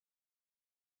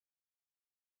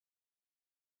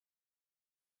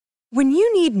 When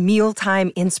you need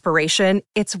mealtime inspiration,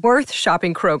 it's worth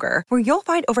shopping Kroger, where you'll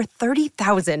find over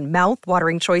 30,000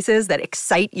 mouth-watering choices that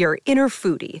excite your inner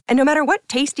foodie. And no matter what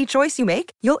tasty choice you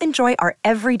make, you'll enjoy our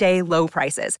everyday low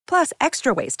prices, plus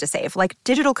extra ways to save, like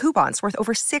digital coupons worth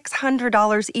over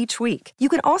 $600 each week. You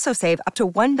can also save up to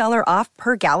 $1 off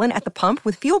per gallon at the pump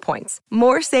with fuel points.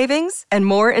 More savings and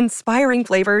more inspiring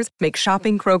flavors make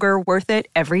shopping Kroger worth it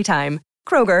every time.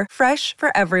 Kroger, fresh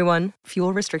for everyone.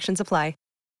 Fuel restrictions apply.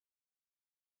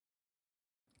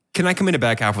 Can I come in a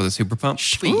back half with a super pump?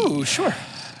 Ooh, sure.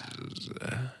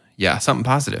 Yeah, something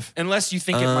positive. Unless you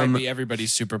think it might be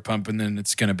everybody's super pump and then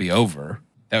it's going to be over.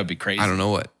 That would be crazy. I don't know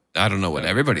what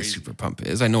everybody's crazy. super pump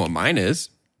is. I know what mine is.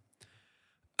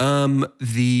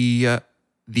 The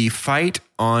fight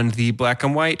on the black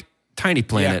and white tiny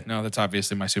planet Yeah, no, that's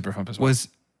obviously my super pump as well. was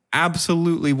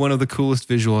absolutely one of the coolest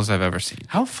visuals I've ever seen.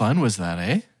 How fun was that,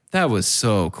 eh? That was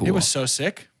so cool. It was so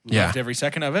sick. Yeah. Loved every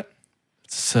second of it.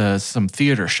 It's, some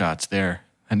theater shots there.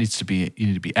 That needs to be. You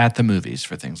need to be at the movies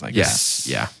for things like Yes. that.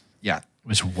 Yeah. Yeah, it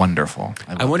was wonderful.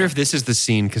 I wonder if this is the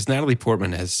scene, because Natalie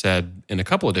Portman has said in a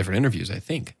couple of different interviews, I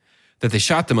think, that they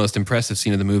shot the most impressive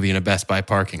scene of the movie in a Best Buy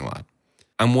parking lot.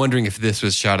 I'm wondering if this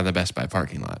was shot in the Best Buy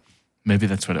parking lot, maybe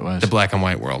that's what it was. the black and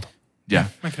white world. Yeah,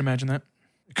 I can imagine that.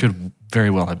 it could very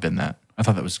well have been that. I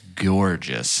thought that was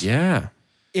gorgeous. Yeah.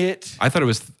 I thought it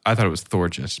was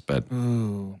Thorgeous, but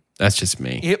that's just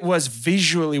me. It was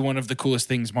visually one of the coolest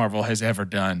things Marvel has ever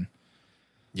done.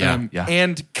 Yeah. Yeah.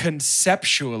 And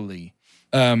conceptually,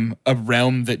 a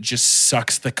realm that just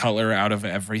sucks the color out of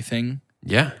everything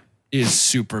Yeah. is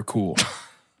super cool.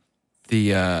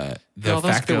 The All those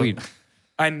fact that we goat- the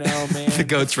I know, man.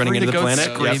 goats running into the goats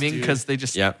planet screaming Yep. because they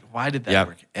just. Yep. Why did that Yep.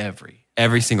 work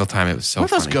every single time, it was so One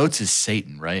of those funny. goats is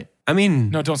Satan, right? I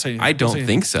mean, No, don't say anything. I Don't say don't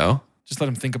anything. think so. Just let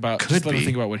him think about. Could just let him be.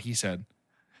 think about what he said.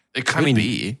 It could I mean,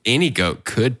 be. any goat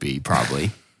could be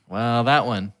probably. Well, that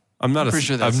one. I'm not pretty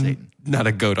sure that's I'm Satan. not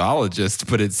a goatologist,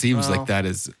 but it seems Well, like that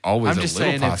is always I'm a just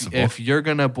little saying, possible. if you're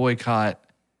gonna boycott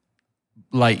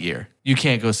Lightyear, you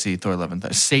can't go see Thor: Love and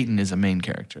Thunder. Satan is a main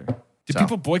character. Did So,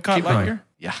 people boycott keep going. Lightyear?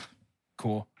 Yeah,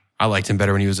 Cool. I liked him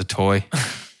better when he was a toy.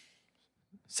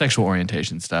 sexual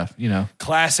orientation stuff. You know,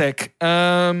 Classic.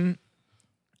 I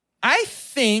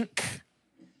think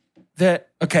that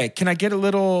okay. Can I get a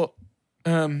little?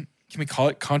 Can we call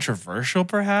it controversial?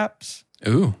 Perhaps.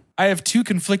 Ooh. I have two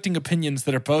conflicting opinions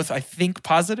that are both, I think,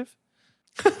 positive,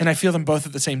 and I feel them both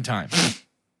at the same time.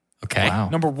 Okay. wow.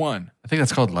 Number one, I think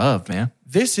that's called love, man.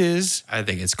 this is I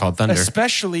think it's called Thunder.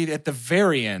 especially at the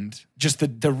very end, just the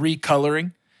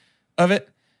recoloring of it.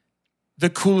 The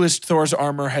coolest Thor's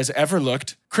armor has ever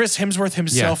looked. Chris Hemsworth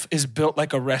himself is built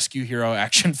like a rescue hero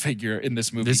action figure in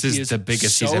this movie. This is He the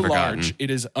biggest so he's ever large. gotten.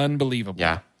 It is unbelievable.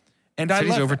 Yeah. And I I said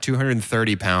he's love over that.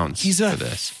 230 pounds He's a for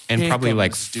this. And probably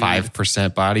like thickums, dude.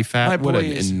 5% body fat. My What boy an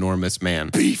is enormous man.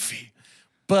 beefy.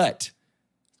 But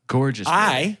Gorgeous.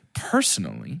 I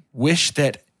personally wish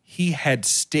that he had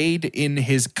stayed in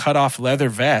his cut-off leather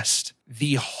vest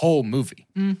the whole movie.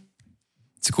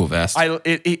 It's a cool vest.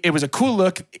 It was a cool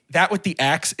look. That with the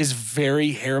axe is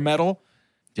very hair metal.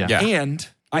 yeah. Yeah. And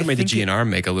I made the think GNR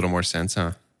make a little more sense,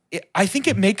 huh? I think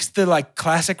it makes the like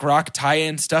classic rock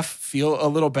tie-in stuff feel a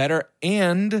little better,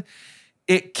 and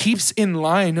it keeps in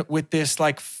line with this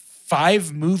like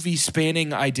 5 movie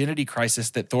spanning identity crisis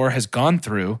that Thor has gone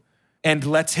through, and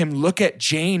lets him look at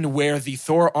Jane wear the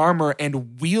Thor armor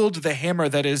and wield the hammer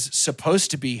that is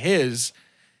supposed to be his,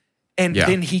 and Yeah.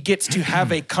 then he gets to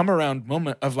have a come around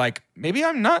moment of like, maybe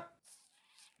I'm not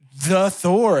the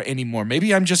Thor anymore.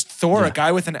 Maybe I'm just Thor, a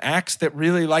guy with an axe that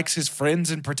really likes his friends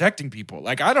and protecting people.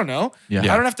 Like, I don't know. Yeah.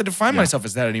 I don't have to define myself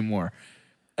as that anymore.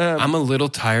 I'm a little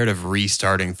tired of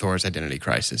restarting Thor's identity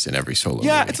crisis in every solo movie.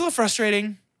 It's a little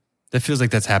frustrating. That feels like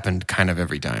that's happened kind of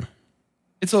every time.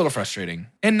 It's a little frustrating.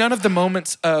 And none of the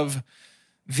moments of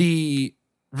the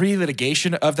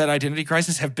relitigation of that identity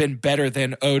crisis have been better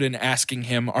than Odin asking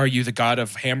him, are you the god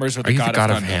of hammers or Are you the god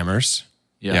of thunder? hammers?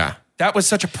 Yeah. That was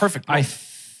such a perfect I moment.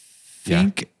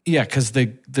 think, because the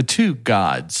two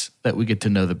gods that we get to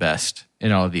know the best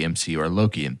in all of the MCU are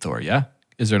Loki and Thor, yeah?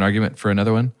 Is there an argument for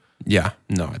another one? Yeah.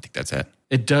 No, I think that's it.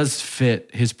 It does fit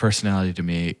his personality to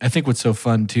me. I think what's so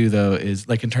fun too, though, is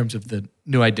like in terms of the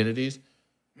new identities,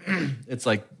 it's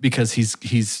like because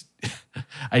he's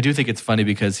I do think it's funny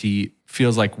because he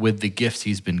feels like with the gifts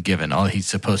he's been given, all he's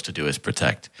supposed to do is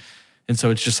protect. And so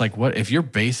it's just like, what if you're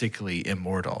basically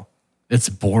immortal? It's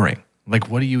boring. Like,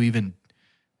 what do you even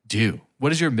do?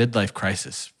 What is your midlife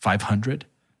crisis? 500?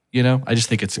 You know, I just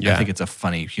think I think it's a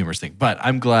funny, humorous thing. But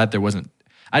I'm glad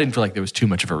I didn't feel like there was too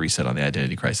much of a reset on the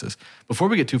identity crisis. Before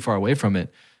we get too far away from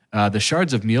it, the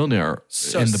shards of Mjolnir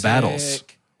in the battles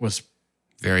was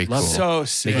Very cool. So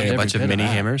sick. Making a bunch of Every bit mini of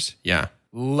that. hammers. Yeah.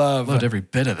 loved every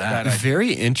bit of that. A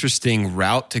very interesting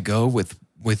route to go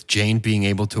with Jane being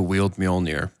able to wield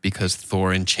Mjolnir because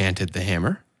Thor enchanted the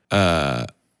hammer.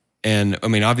 And I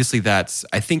mean, obviously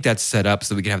I think that's set up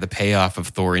so we can have the payoff of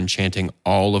Thor enchanting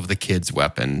all of the kids'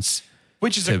 weapons.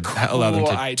 Which is to a cool allow them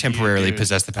to idea, temporarily dude.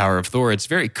 possess the power of Thor. It's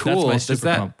very cool. That's my Does super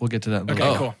that? pump. We'll get to that. In a Okay,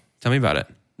 little. cool. Tell me about it.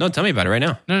 No, tell me about it right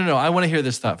now. No. I want to hear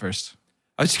this thought first.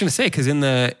 I was just gonna say because in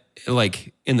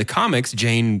the comics,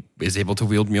 Jane is able to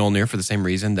wield Mjolnir for the same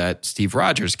reason that Steve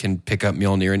Rogers can pick up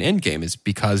Mjolnir in Endgame, is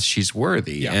because she's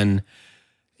worthy. Yeah. And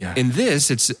Yeah. in this,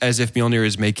 it's as if Mjolnir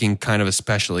is making kind of a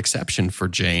special exception for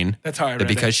Jane. That's how I that read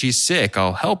because it. she's sick,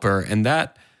 I'll help her, and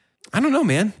that I don't know,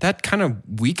 man. That kind of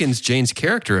weakens Jane's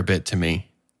character a bit to me.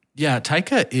 Yeah,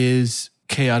 Taika is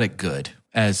chaotic good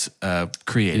as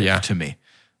creative to me.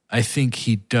 I think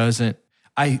he doesn't.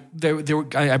 I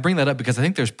bring that up because I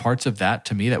think there's parts of that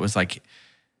to me that was like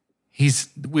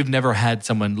we've never had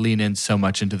someone lean in so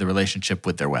much into the relationship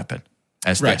with their weapon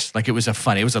as this. Like it was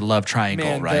a love triangle,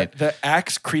 Man, right? the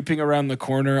axe creeping around the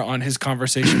corner on his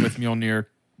conversation with Mjolnir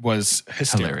was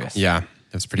hysterical. Hilarious. Yeah,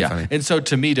 that's pretty funny. And so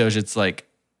to me, Doge, it's like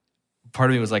part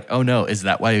of me was like, oh no, is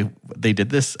that why they did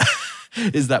this?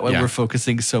 Is that why we're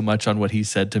focusing so much on what he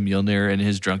said to Mjolnir in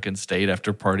his drunken state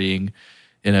after partying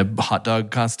in a hot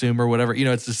dog costume or whatever? You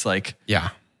know, it's just like,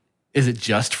 is it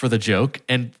just for the joke?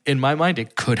 And in my mind,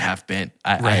 it could have been.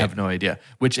 I have no idea.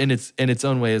 Which in its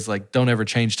own way is like, don't ever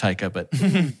change Taika, but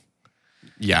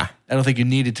Yeah. I don't think you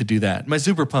needed to do that. My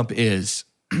super pump is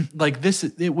like this.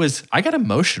 I got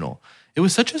emotional. It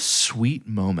was such a sweet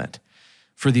moment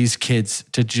for these kids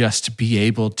to just be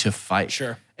able to fight.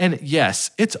 Sure. And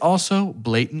yes, it's also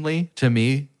blatantly to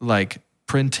me like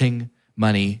printing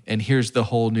money. And here's the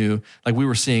whole new, like we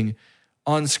were seeing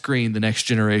on screen, the next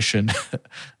generation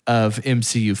of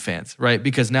MCU fans, right?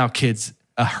 Because now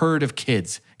a herd of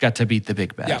kids got to beat the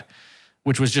big bad,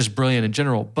 which was just brilliant in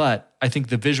general. But I think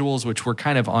the visuals, which were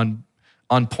kind of on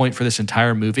point for this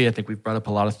entire movie, I think we've brought up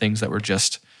a lot of things that were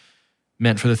just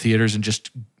meant for the theaters and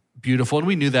just beautiful. And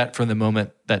we knew that from the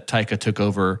moment that Taika took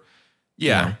over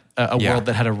a world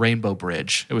that had a rainbow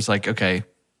bridge. It was like, okay,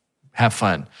 have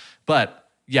fun. But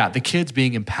yeah, the kids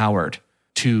being empowered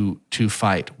to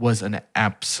fight was an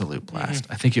absolute blast.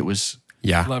 I think it was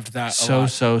Loved that a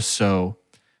so lot.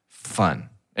 fun.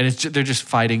 And they're just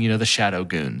fighting, the shadow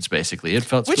goons, basically. It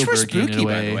felt Which were Spielbergian spooky, in a by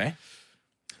way. the way.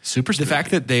 Super spooky. The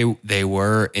fact that they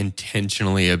were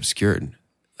intentionally obscured,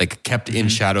 like kept in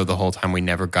shadow the whole time. We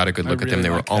never got a good look at them. really They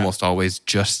were like that. almost always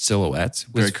just silhouettes.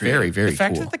 It was very, very The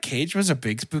fact cool. that the cage was a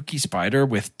big spooky spider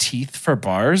with teeth for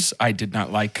bars, I did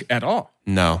not like at all.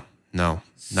 No, not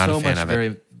so a fan much of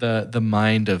it. the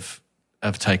mind of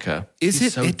Taika. Is He's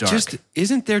it so dark. just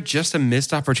isn't there just a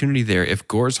missed opportunity there if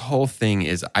Gore's whole thing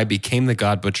is I became the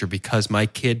God Butcher because my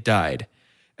kid died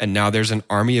and now there's an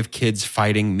army of kids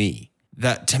fighting me?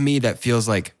 That to me that feels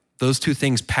like those two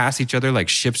things pass each other like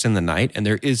ships in the night, and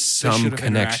there is some should have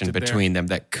connection interacted there. between them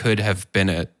that could have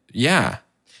been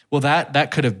Well,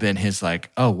 that could have been his like,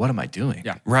 oh, what am I doing?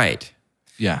 Yeah. right.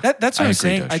 Yeah. That's what I'm agree,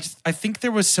 saying. Doge. I think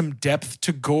there was some depth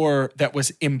to Gore that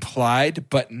was implied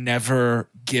but never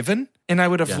given, and I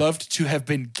would have loved to have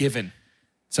been given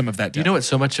some of that depth. You know what?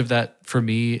 So much of that for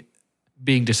me,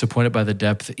 being disappointed by the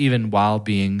depth, even while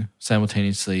being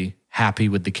simultaneously happy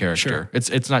with the character.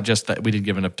 It's not just that we didn't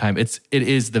give enough time. It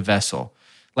is the vessel.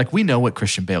 Like we know what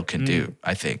Christian Bale can do.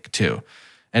 I think too,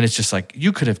 and it's just like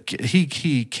you could have.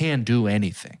 He can do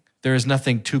anything. there is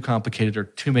nothing too complicated or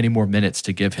too many more minutes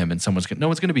to give him, and no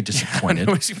one's going to be disappointed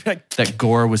that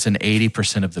Gore was in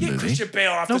 80% of the movie. Christian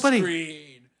Bale off the screen.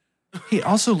 He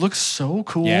also looks so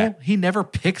cool. Yeah. He never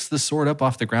picks the sword up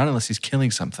off the ground unless he's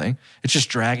killing something. It's just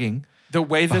dragging. The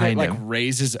way that it behind him.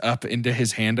 raises up into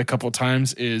his hand a couple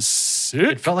times is sick.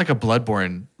 It felt like a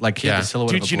Bloodborne, like he had the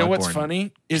silhouette of a Dude, you know what's Bloodborne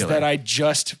funny is killer. that I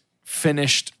just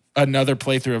finished another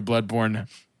playthrough of Bloodborne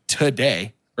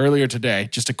earlier today.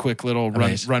 Just a quick little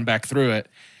run back through it.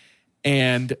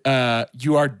 And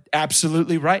you are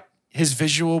absolutely right. His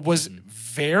visual was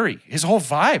his whole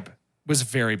vibe was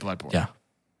very Bloodborne. Yeah.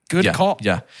 Good call.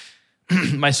 Yeah.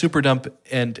 My super dump,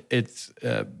 and it's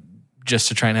just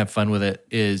to try and have fun with it,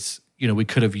 is, we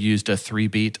could have used a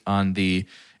 3-beat on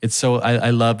I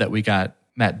love that we got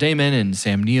Matt Damon and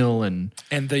Sam Neill and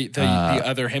the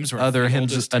other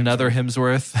Hemsworth. Another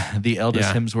Hemsworth, the eldest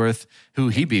Yeah. Hemsworth, who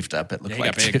he beefed up, it looked he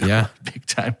like. got big. Too. Yeah. Big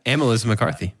time. And Melissa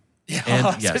McCarthy.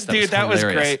 And, yes, Dude, that was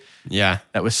hilarious. great. Yeah.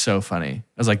 That was so funny.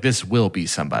 I was like, this will be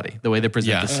somebody. The way they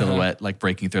present the silhouette, like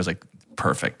breaking through, I was like,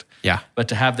 perfect. Yeah. But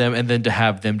to have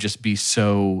them just be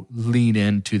so lean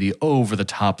into the over the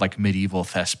top, like medieval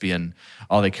thespian,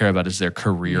 all they care about is their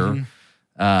career.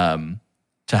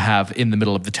 To have in the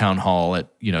middle of the town hall at,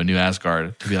 New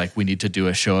Asgard to be like, we need to do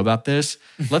a show about this.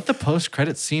 Let the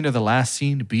post-credit scene or the last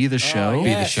scene be the show. yeah. Be the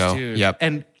Yes, show. dude. Yep.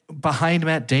 And behind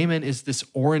Matt Damon is this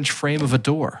orange frame of a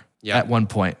door at one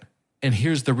point. And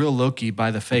here's the real Loki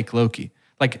by the fake Loki.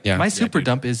 Like my super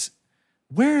dump is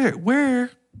where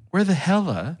the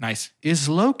hella Nice. is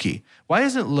Loki? Why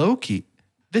isn't Loki?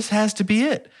 This has to be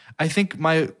it. I think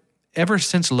ever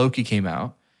since Loki came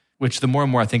out, which the more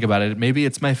and more I think about it, maybe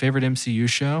it's my favorite MCU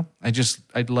show. I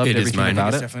loved It is everything mine. about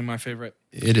It's it. definitely my favorite.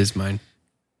 It is mine.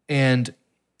 And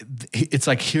it's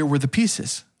like, here were the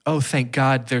pieces. Oh, thank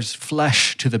God there's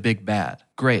flesh to the big bad.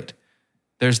 Great.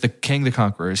 There's the King the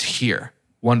Conqueror is here.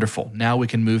 Wonderful. Now we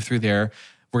can move through there.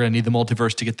 We're going to need the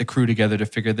multiverse to get the crew together to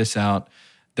figure this out.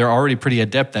 They're already pretty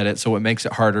adept at it, so it makes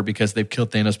it harder because they've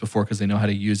killed Thanos before because they know how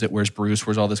to use it. Where's Bruce?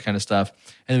 Where's all this kind of stuff?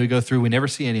 And then we go through. We never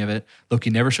see any of it. Loki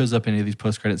never shows up in any of these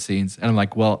post-credit scenes. And I'm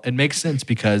like, well, it makes sense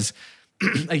because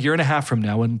a year and a half from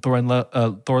now when Thor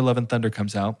Love and Thunder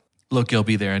comes out, Loki will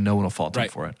be there and no one will fault him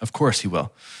for it. Of course he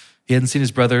will. He hadn't seen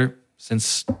his brother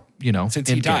since he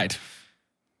died.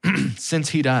 Since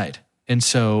he died. And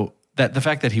so that the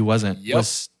fact that he wasn't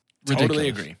was ridiculous. Totally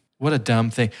agree. What a dumb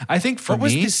thing. I think for What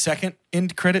was me, the second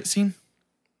end credit scene?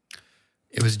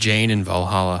 It was Jane and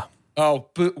Valhalla. Oh,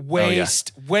 but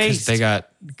waste. Because they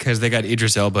got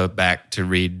Idris Elba back to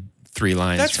read 3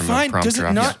 lines That's from fine. a prompter Does it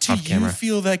off, not to off you camera.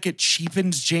 feel like it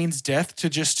cheapens Jane's death to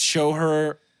just show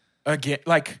her again?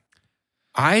 Like,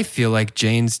 I feel like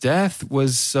Jane's death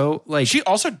was so like she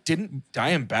also didn't die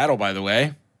in battle, by the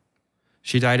way.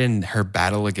 she died in her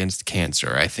battle against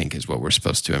cancer, I think is what we're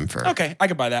supposed to infer. Okay, I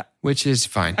can buy that. Which is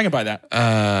fine. I can buy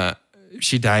that.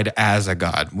 She died as a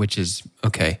god, which is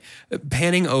okay.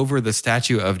 Panning over the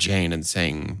statue of Jane and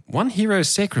saying, "One hero's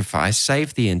sacrifice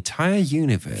saved the entire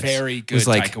universe." Very good, was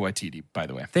like, Taika Waititi, by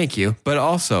the way. thank you. But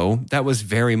also, that was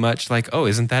very much like, oh,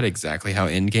 isn't that exactly how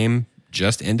Endgame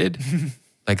just ended?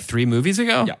 Like 3 movies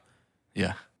ago? Yeah.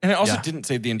 yeah. And it also Yeah. didn't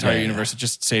save the entire Yeah. universe. It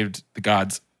just saved the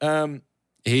gods.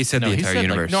 He said the he entire said, like,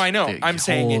 universe. No, I know. The I'm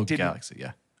saying whole it didn't. galaxy,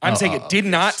 yeah. I'm saying it did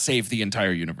not save the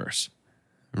entire universe.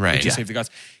 Right. It just saved the gods.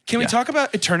 Can we talk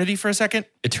about Eternity for a second?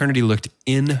 Eternity looked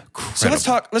incredible. So let's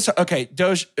talk. Okay,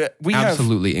 Doge.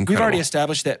 Absolutely We've incredible. already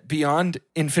established that beyond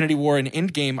Infinity War and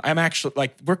Endgame, I'm actually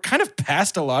like we're kind of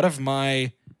past a lot of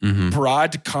my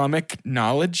broad comic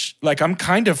knowledge. Like I'm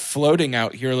kind of floating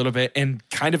out here a little bit and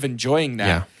kind of enjoying that.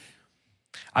 Yeah.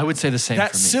 I would say the same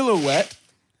That for me. silhouette.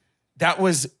 That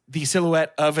was the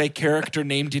silhouette of a character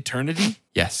named Eternity.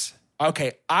 Yes.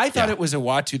 Okay, I thought it was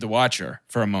Uatu the Watcher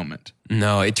for a moment.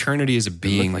 No, Eternity is a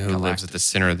being like who lives at the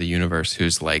center of the universe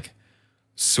who's like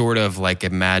sort of like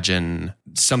imagine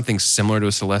something similar to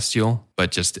a celestial, but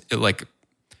just like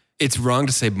it's wrong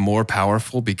to say more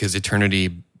powerful because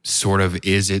Eternity sort of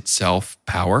is itself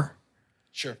power.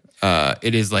 Sure.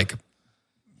 It is like,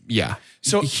 yeah.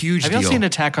 So, huge Have deal. y'all seen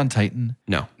Attack on Titan?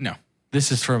 No. No.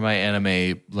 This is for my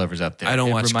anime lovers out there. I don't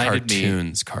It watch reminded me-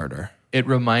 cartoons, Carter. It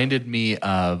reminded me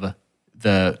of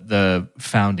the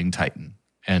founding Titan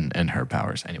and her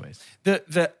powers. Anyways,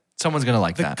 The someone's gonna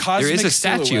like that. cosmic There is a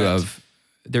statue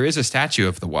silhouette.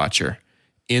 of the Watcher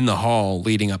in the hall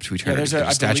leading up to Yeah, Eternity. there's There's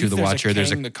a statue of the Watcher.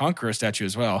 There's a Kang the Conqueror statue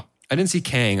as well. I didn't see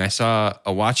Kang. I saw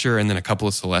a Watcher and then a couple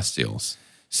of Celestials.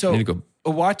 So I need to go-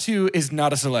 Uatu is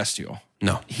not a celestial.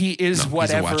 No. He is No, he's a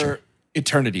whatever Watcher.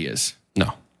 Eternity is.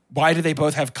 No. Why do they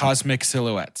both have cosmic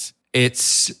silhouettes?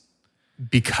 It's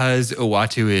because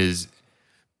Uatu is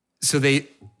so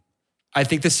I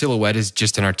think the silhouette is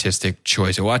just an artistic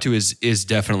choice. Uatu is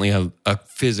definitely a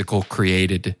physical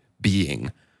created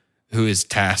being who is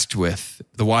tasked with,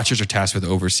 the Watchers are tasked with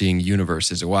overseeing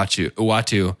universes.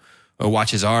 Uatu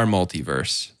watches our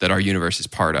multiverse that our universe is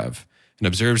part of and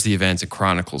observes the events and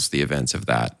chronicles the events of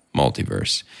that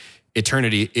multiverse.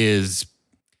 Eternity is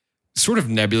sort of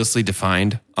nebulously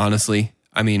defined, honestly.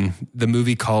 I mean, the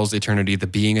movie calls eternity the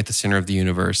being at the center of the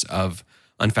universe of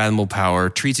unfathomable power,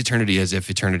 treats eternity as if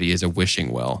eternity is a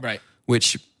wishing well, Right.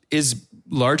 which is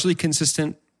largely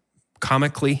consistent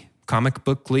comic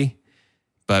bookly,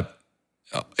 but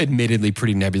admittedly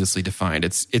pretty nebulously defined.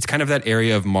 It's kind of that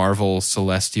area of Marvel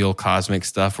celestial cosmic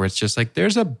stuff where it's just like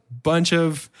there's a bunch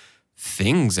of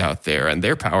things out there and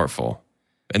they're powerful.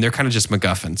 And they're kind of just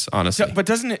MacGuffins, honestly. But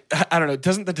doesn't it, I don't know,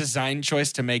 doesn't the design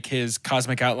choice to make his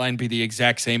cosmic outline be the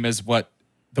exact same as what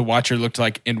the Watcher looked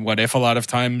like in What If a lot of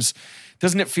times?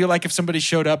 Doesn't it feel like if somebody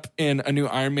showed up in a new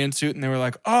Iron Man suit and they were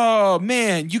like, oh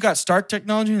man, you got Stark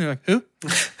technology? And they're like, who?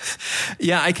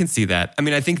 Yeah, I can see that. I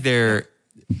mean, I think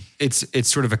it's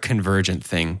sort of a convergent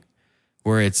thing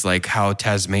where it's like how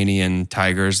Tasmanian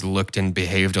tigers looked and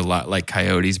behaved a lot like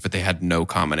coyotes, but they had no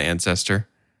common ancestor.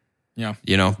 Yeah.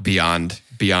 You know, beyond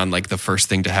like the first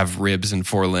thing to have ribs and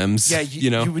 4 limbs. Yeah, you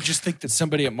know? you would just think that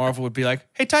somebody at Marvel would be like,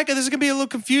 hey, Taika, this is going to be a little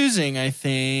confusing, I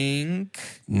think.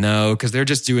 No, because they're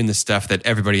just doing the stuff that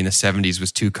everybody in the 70s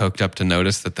was too coked up to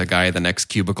notice that the guy the next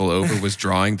cubicle over was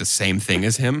drawing the same thing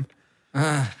as him.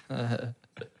 That's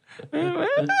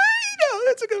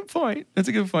a good point. That's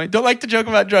a good point. Don't like to joke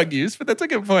about drug use, but that's a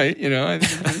good point. You know, I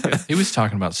think it's really good. He was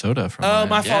talking about soda from Oh,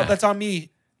 my Yeah. fault. That's on me.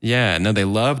 Yeah, no, they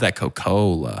love that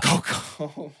Coca-Cola.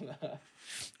 Coca-Cola.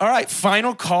 All right,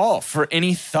 final call for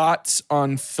any thoughts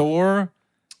on Thor,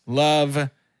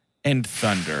 Love, and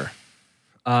Thunder.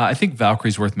 I think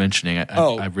Valkyrie's worth mentioning.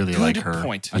 I really good like her.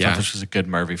 point. I Yeah. thought this was a good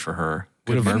Murphy for her.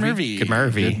 Good Murphy. Good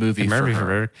Murphy. Good movie for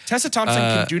her. Tessa Thompson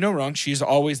can do no wrong. She's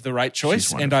always the right choice,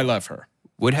 She's and I love her.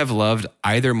 Would have loved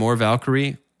either more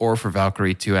Valkyrie or for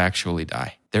Valkyrie to actually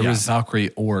die. There was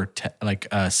Valkyrie or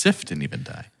Sif didn't even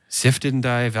die. Sif didn't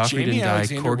die, Valkyrie Jamie didn't die,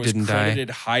 Alexander Korg was didn't die. credited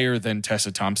higher than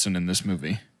Tessa Thompson in this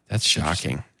movie. That's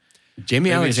shocking. Jamie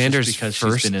Maybe it's just Alexander's because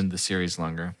first, she's been in the series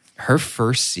longer. her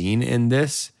first scene in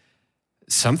this,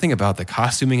 something about the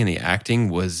costuming and the acting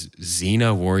was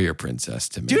Xena Warrior Princess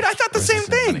to me. Dude, I thought the same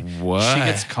thing. What?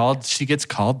 She gets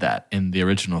called that in the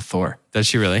original Thor. Does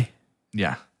she really?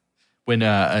 Yeah, when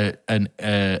an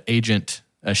agent,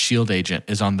 a SHIELD agent,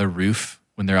 is on the roof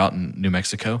when they're out in New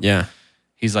Mexico. Yeah.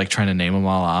 He's like trying to name them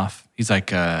all off. He's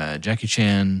like Jackie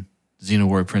Chan, Xena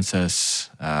Warrior Princess.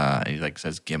 He like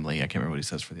says Gimli. I can't remember what he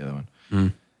says for the other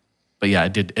one. But yeah,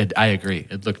 I agree.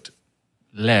 It looked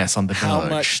less on the How dodge.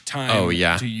 much time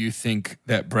yeah. do you think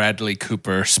that Bradley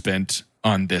Cooper spent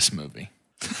on this movie?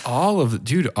 All of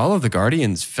the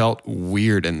Guardians felt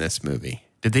weird in this movie.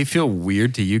 Did they feel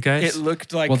weird to you guys? It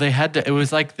looked like... Well, they had to. It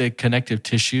was like the connective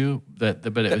tissue but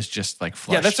it was just like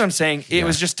flushed. Yeah, that's what I'm saying. It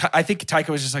was just, I think Taika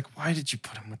was just like, why did you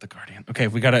put him with the Guardian? Okay,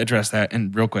 we got to address that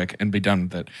and real quick and be done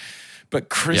with it. But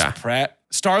Chris Pratt,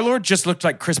 Star-Lord just looked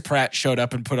like Chris Pratt showed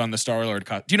up and put on the Star-Lord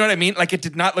costume. Do you know what I mean? Like it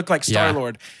did not look like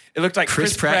Star-Lord. It looked like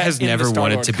Chris Pratt has in the never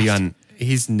wanted Star-Lord to be costume.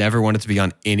 he's never wanted to be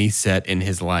on any set in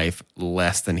his life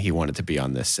less than he wanted to be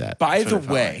on this set. By That's the what it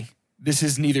felt way, like. this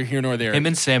is neither here nor there. Him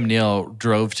and Sam Neill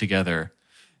drove together.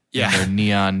 Yeah. in their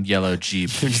neon yellow Jeep.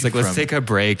 They're just like, let's from take a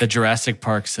break. the Jurassic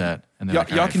Park set. And they're y'all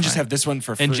like, all right, can just fine. have this one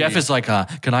for free. And Jeff is like,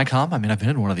 can I come? I mean, I've been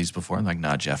in one of these before. I'm like,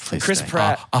 nah, Jeff, please Chris stay.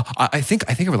 Pratt. I think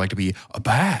I would like to be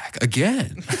back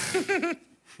again.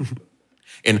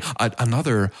 In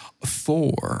another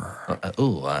Thor.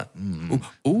 Another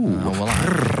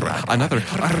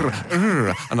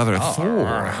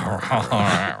Thor.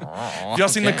 Have y'all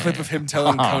seen the clip of him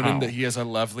telling Conan that he has a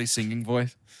lovely singing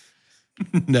voice?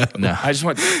 No. No. I just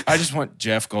want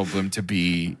Jeff Goldblum to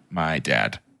be my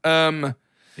dad. Yeah.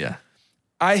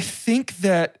 I think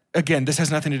that, again, this has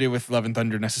nothing to do with Love and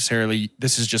Thunder necessarily.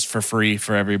 This is just for free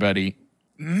for everybody.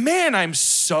 Man, I'm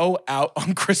so out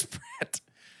on Chris Pratt.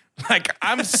 Like,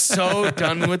 I'm so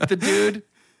done with the dude.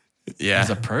 Yeah.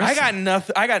 As a person. I got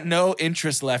nothing. I got no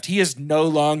interest left. He is no I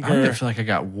don't longer. even feel like I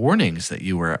got warnings that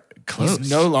you were close.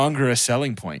 He's no longer a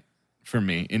selling point for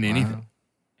me in anything.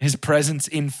 His presence,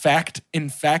 in fact,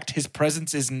 his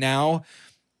presence is now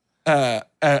a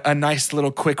nice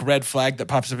little quick red flag that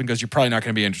pops up and goes, "You're probably not going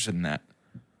to be interested in that."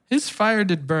 His fire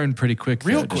did burn pretty quick.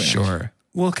 Real though, didn't quick. it? Sure.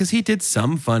 Well, because he did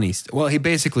some funny stuff. Well, he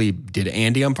basically did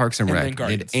Andy on Parks and And Rec. then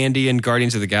Guardians. Did Andy in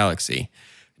Guardians of the Galaxy.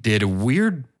 Did a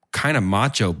weird kind of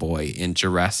macho boy in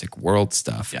Jurassic World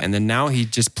stuff. Yeah. And then now he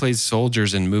just plays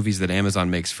soldiers in movies that Amazon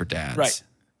makes for dads. Right.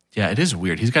 Yeah, it is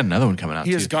weird. He's got another one coming out.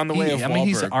 He too. has gone the way of I mean,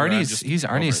 he's Wahlberg, where I'm Arnie's. just He's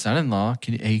over it. Arnie's son-in-law.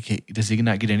 Does he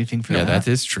not get anything for Yeah, that?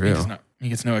 that is true. He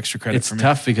gets no extra credit It's for me.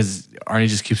 tough because Arnie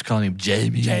just keeps calling him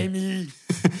Jamie. Jamie.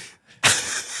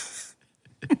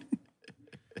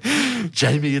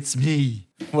 Jamie, it's me.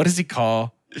 What does he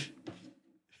call?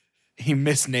 He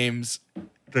misnames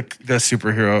the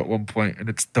superhero at one point, and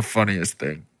it's the funniest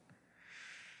thing.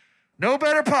 No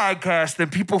better podcast than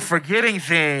people forgetting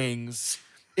things.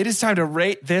 It is time to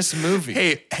rate this movie.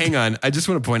 Hey, hang on. I just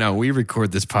want to point out we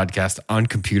record this podcast on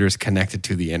computers connected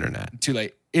to the internet. Too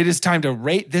late. It is time to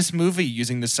rate this movie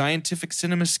using the scientific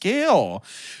cinema scale,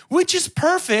 which is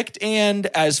perfect and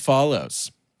as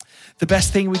follows. The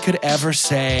best thing we could ever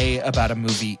say about a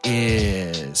movie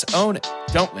is own it,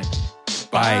 don't live it.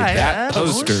 Buy that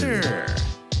poster.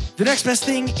 The next best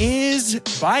thing is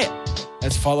buy it.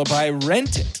 That's followed by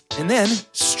rent it and then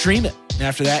stream it. And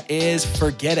after that is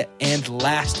forget it. And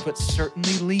last but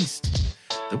certainly least,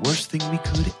 the worst thing we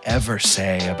could ever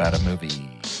say about a movie.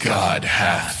 God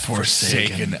hath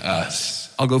forsaken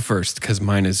us. I'll go first because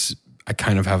mine is, I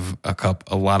kind of have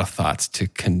a lot of thoughts to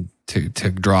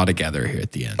draw together here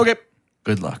at the end. Okay.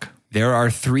 Good luck. There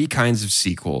are 3 kinds of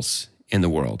sequels in the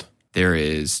world. There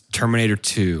is Terminator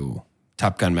 2,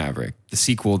 Top Gun Maverick, the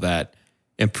sequel that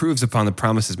improves upon the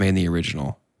promises made in the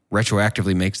original,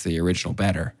 retroactively makes the original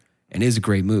better, and is a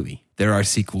great movie. There are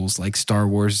sequels like Star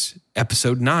Wars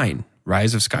Episode 9,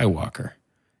 Rise of Skywalker,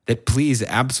 that please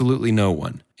absolutely no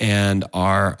one and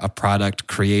are a product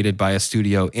created by a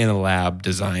studio in a lab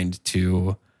designed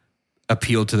to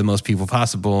appeal to the most people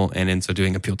possible and in so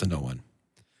doing appeal to no one.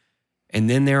 And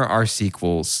then there are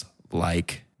sequels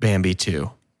like Bambi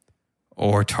 2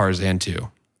 or Tarzan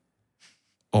 2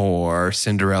 or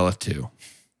Cinderella 2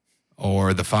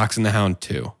 or The Fox and the Hound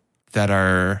 2 that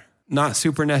are not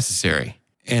super necessary.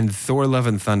 And Thor Love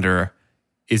and Thunder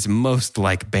is most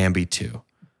like Bambi 2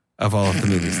 of all of the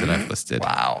movies that I've listed.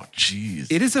 Wow, jeez.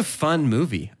 It is a fun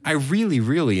movie. I really,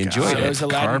 really enjoyed So it. is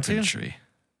Aladdin 2? Carpentry.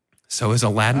 So is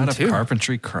Aladdin Out of 2.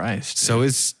 carpentry, Christ. So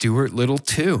is Stuart Little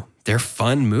 2. They're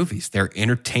fun movies. They're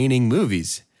entertaining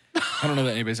movies. I don't know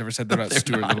that anybody's ever said that about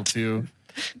Stuart Little 2.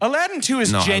 Aladdin 2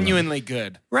 is No, I genuinely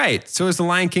good. Right. So is The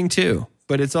Lion King 2.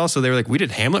 But it's also, they were like, we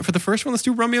did Hamlet for the first one. Let's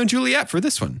do Romeo and Juliet for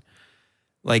this one.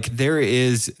 Like there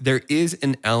is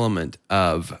an element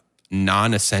of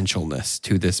non-essentialness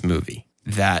to this movie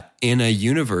that in a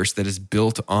universe that is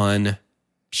built on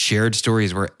shared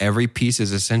stories where every piece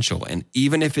is essential. And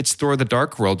even if it's Thor the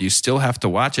Dark World, you still have to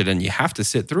watch it and you have to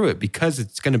sit through it because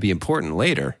it's going to be important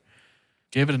later.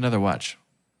 Gave it another watch.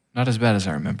 Not as bad as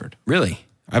I remembered. Really?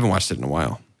 I haven't watched it in a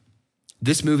while.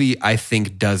 This movie, I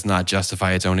think, does not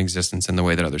justify its own existence in the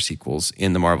way that other sequels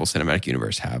in the Marvel Cinematic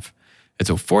Universe have. And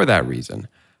so for that reason,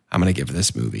 I'm going to give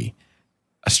this movie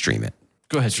a stream it.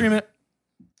 Go ahead. Stream it.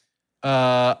 Do you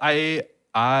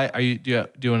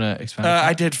want to expand?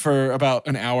 I did for about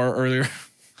an hour earlier.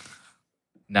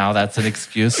 Now that's an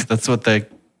excuse. That's what I'm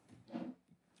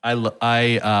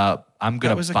That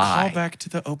gonna was a buy. callback to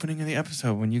the opening of the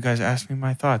episode when you guys asked me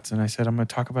my thoughts, and I said I'm going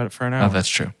to talk about it for an hour. Oh, that's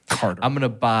true. Carter. I'm gonna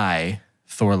buy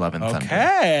Thor: Love and Thunder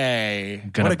Okay.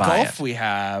 gonna What a buy gulf it. we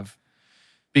have.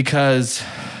 because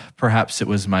perhaps it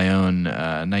was my own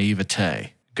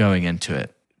naivete going into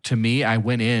it. To me, I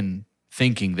went in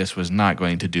thinking this was not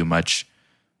going to do much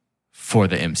for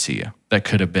the MCU. That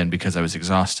could have been because I was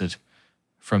exhausted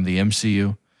from the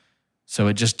MCU. So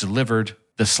it just delivered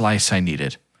the slice I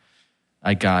needed.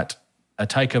 I got a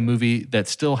Taika movie that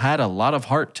still had a lot of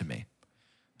heart to me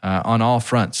on all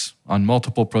fronts, on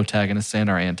multiple protagonists and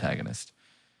our antagonist.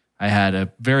 I had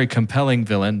a very compelling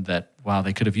villain that, while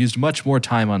they could have used much more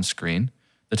time on screen,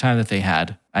 the time that they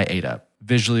had, I ate up.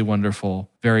 Visually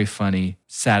wonderful, very funny,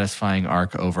 satisfying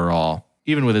arc overall,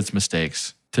 even with its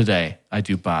mistakes. Today, I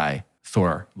do buy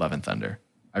Thor: Love and Thunder.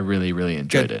 I really, really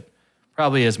enjoyed Good. it.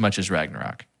 Probably as much as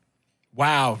Ragnarok.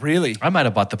 Wow, really? I might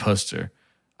have bought the poster.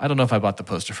 I don't know if I bought the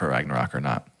poster for Ragnarok or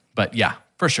not. But yeah,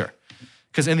 for sure.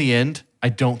 Because in the end, I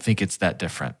don't think it's that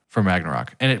different from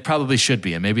Ragnarok. And it probably should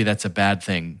be. And maybe that's a bad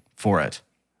thing for it.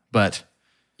 But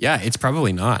Yeah, it's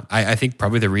probably not. I think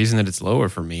probably the reason that it's lower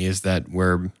for me is that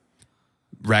where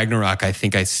Ragnarok, I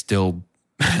think I still,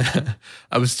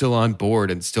 I was still on board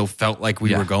and still felt like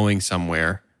we Yeah. were going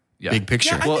somewhere. Yeah. Big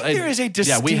picture. Yeah, I think there is a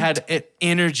distinct we had it.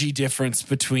 energy difference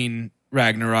between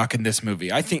Ragnarok and this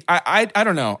movie. I think I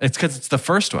don't know. It's because it's the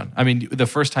first one. I mean, the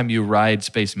first time you ride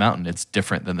Space Mountain, it's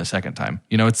different than the second time.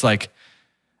 You know, it's like,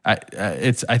 I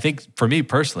think for me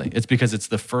personally, it's because it's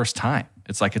the first time.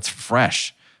 It's like it's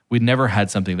fresh. We'd never had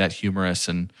something that humorous.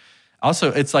 And also,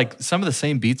 it's like some of the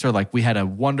same beats are like we had a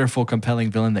wonderful,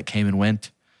 compelling villain that came and went.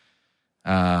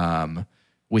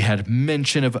 We had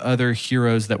mention of other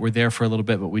heroes that were there for a little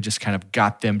bit, but we just kind of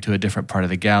got them to a different part of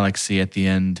the galaxy at the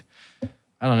end.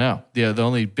 I don't know. The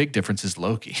only big difference is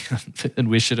Loki, and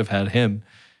we should have had him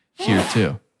here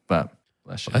too. But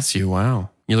Bless you. Wow.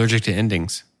 You're allergic to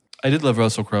endings. I did love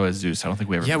Russell Crowe as Zeus. I don't think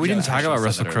we ever. Yeah, we didn't talk about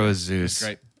Russell Crowe as Zeus.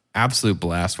 Great. Absolute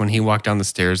blast. When he walked down the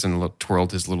stairs and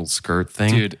twirled his little skirt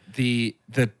thing. Dude, the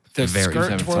Very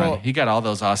skirt twirl He got all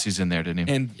those Aussies in there, didn't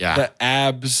he? and Yeah. the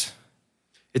abs.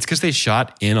 It's because they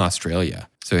shot in Australia.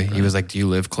 So he was like, do you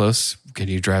live close? Can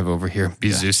you drive over here and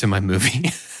be Zeus in my movie?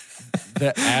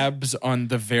 The abs on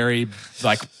the very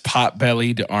like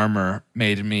pot-bellied armor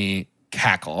made me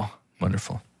cackle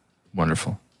Wonderful.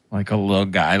 like a little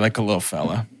guy, like a little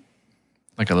fella,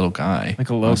 Like a little guy. like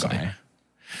a little honestly.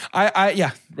 guy.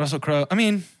 Yeah, Russell Crowe. I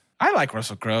mean, I like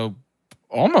Russell Crowe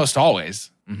almost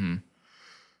always.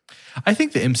 I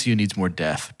think the MCU needs more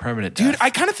death, permanent death. Dude, I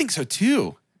kind of think so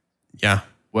too. Yeah.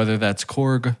 Whether that's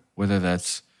Korg, whether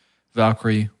that's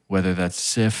Valkyrie, whether that's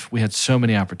Sif. We had so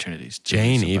many opportunities. to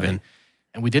Jane do somebody. even.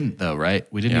 And we didn't, though, right?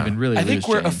 We didn't Yeah. even really I lose think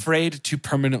we're Jane. afraid to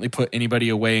permanently put anybody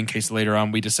away in case later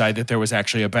on we decide that there was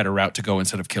actually a better route to go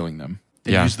instead of killing them.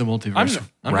 They Yeah. use the multiverse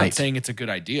I'm right. not saying it's a good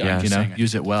idea. Yeah. I'm just saying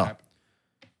use it well.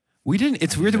 We didn't.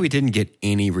 It's weird that we didn't get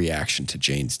any reaction to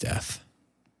Jane's death.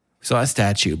 We saw a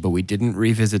statue, but we didn't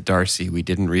revisit Darcy. We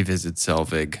didn't revisit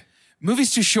Selvig.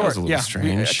 Movie's too short. was a little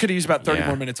strange. I could have used about 30 Yeah.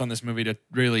 more minutes on this movie to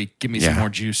really give me Yeah. some more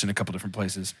juice in a couple different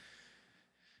places.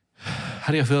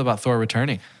 How do you feel about Thor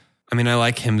returning? I mean, I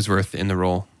like Hemsworth in the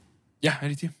role. Yeah, I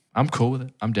do too. I'm cool with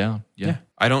it. I'm down. Yeah.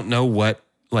 I don't know what,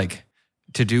 like,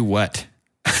 to do what.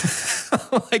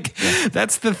 Like,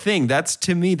 that's the thing. That's,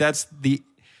 to me, that's the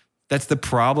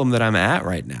problem that I'm at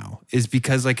right now. Is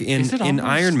because, like, Is it in almost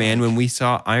Iron Man, when we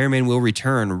saw Iron Man Will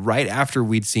Return, right after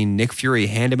we'd seen Nick Fury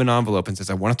hand him an envelope and says,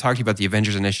 I want to talk to you about the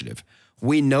Avengers Initiative.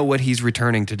 We know what he's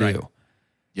returning to do. Right.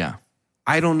 Yeah.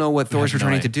 I don't know what Thor's have no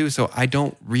returning idea. to do, so I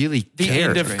don't really The care.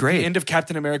 end of Great. the end of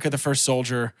Captain America: The First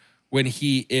Soldier, when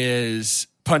he is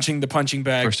punching the punching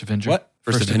bag. First Avenger. What?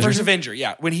 First Avenger. First Avenger.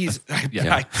 Yeah, when he's I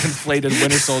Yeah. conflated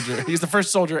Winter Soldier. He's the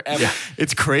first soldier ever.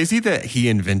 It's crazy that he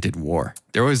invented war.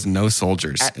 There was no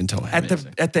soldiers until him.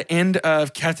 At the end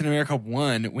of Captain America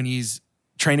 1, when he's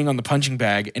training on the punching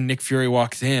bag and Nick Fury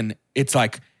walks in, it's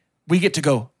like we get to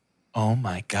go, oh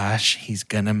my gosh, he's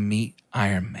gonna meet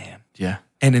Iron Man. Yeah.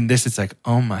 And in this, it's like,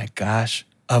 oh my gosh,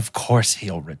 of course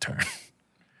he'll return.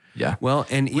 Yeah. Well,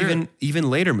 and even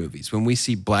later movies, when we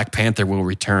see Black Panther will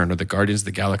return or the Guardians of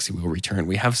the Galaxy will return,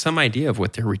 we have some idea of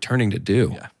what they're returning to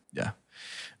do. Yeah. Yeah.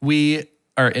 We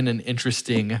are in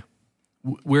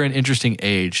we're an interesting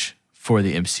age for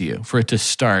the MCU. For it to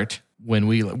start when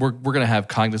we're going to have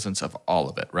cognizance of all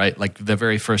of it, right? Like the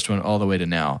very first one all the way to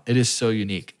now. It is so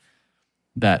unique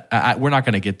that we're not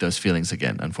going to get those feelings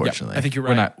again, unfortunately. I think you're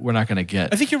right. We're not going to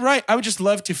get. I think you're right. I would just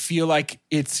love to feel like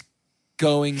it's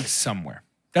going somewhere.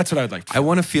 That's what I would like to I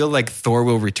want to feel like Thor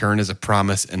will return as a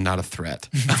promise and not a threat.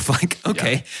 I'm like,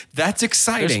 okay, that's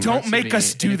exciting. Don't make be-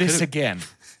 us do and it this could've- again.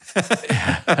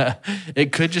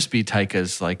 It could just be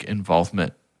Taika's like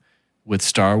involvement with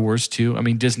Star Wars too. I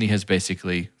mean, Disney has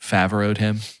basically Favreau'd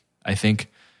him, I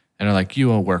think, and are like, you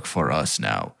will work for us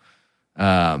now.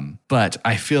 But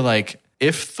I feel like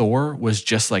if Thor was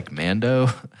just like Mando,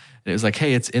 it was like,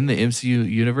 hey, it's in the MCU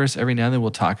universe. Every now and then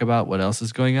we'll talk about what else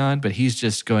is going on, but he's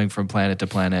just going from planet to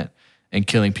planet and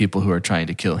killing people who are trying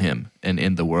to kill him and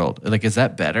in the world. Like, is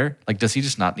that better? Like, does he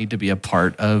just not need to be a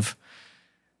part of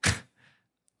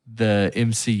the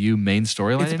MCU main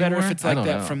storyline? It's better anymore? if it's I like don't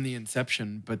that know. from the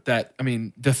inception, but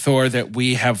the Thor that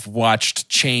we have watched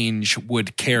change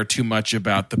would care too much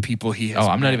about the people he has. Oh,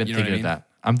 I'm not met, even you know what thinking I of mean? that.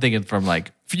 I'm thinking from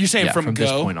like You're saying yeah, from this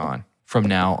go? point on, from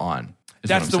now on. is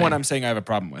That's what the one saying. I'm saying I have a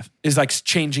problem with. Is like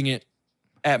changing it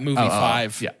at movie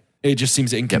 5. yeah. It just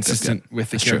seems inconsistent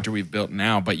with the That's character true. we've built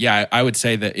now. But yeah, I would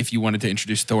say that if you wanted to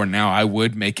introduce Thor now, I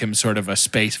would make him sort of a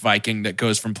space Viking that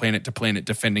goes from planet to planet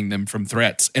defending them from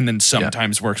threats and then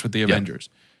sometimes works with the Avengers.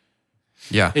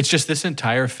 Yeah. It's just this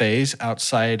entire phase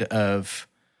outside of,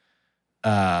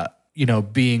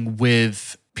 being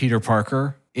with Peter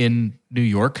Parker in New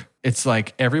York. It's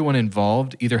like everyone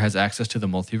involved either has access to the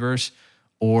multiverse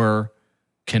or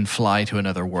can fly to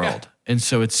another world. And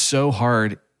so it's so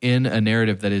hard in a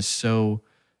narrative that is so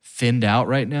thinned out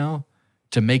right now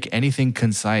to make anything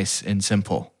concise and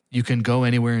simple. You can go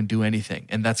anywhere and do anything.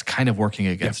 And that's kind of working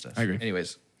against us. I agree.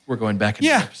 Anyways, we're going back into the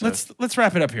Yeah, episode. let's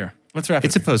wrap it up here.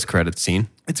 It's a post-credit scene.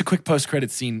 It's a quick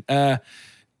post-credit scene.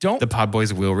 Don't The Pod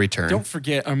Boys will return. Don't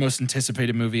forget our most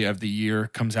anticipated movie of the year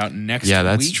comes out next week. Yeah,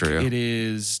 that's true. It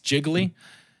is Jiggly.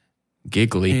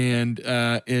 Giggly. And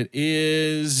it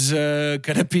is going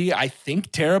to be, I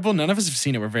think, terrible. None of us have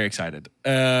seen it. We're very excited.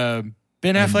 Ben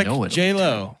Affleck,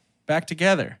 J-Lo, back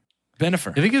together.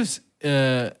 Bennifer.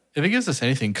 If it gives us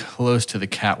anything close to the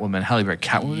Catwoman, Halle Berry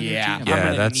Catwoman, Yeah, energy, Yeah, I'm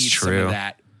gonna that's need true. Some of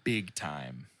that big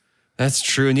time. That's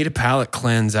true. Need a palate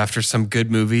cleanse after some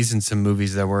good movies and some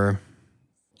movies that were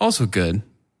also good,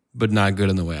 but not good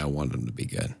in the way I wanted them to be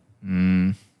good.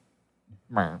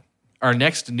 Our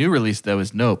next new release though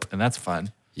is Nope, and that's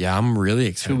fun. Yeah, I'm really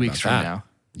excited 2 weeks about from that. now.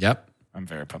 Yep. I'm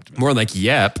very pumped about More like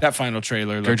yep. that final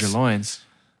trailer. Gird your Looks loins.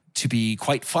 to be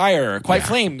quite fire, quite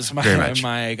flames. very much.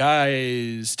 My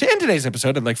guys. To end today's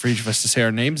episode, I'd like for each of us to say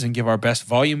our names and give our best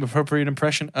volume-appropriate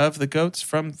impression of the goats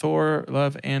from Thor,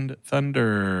 Love, and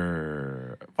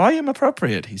Thunder.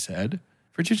 Volume-appropriate, he said.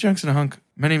 For Two Chunks and a Hunk,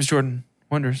 my name's Jordan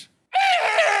Wonders.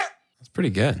 That's pretty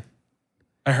good.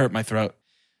 I hurt my throat.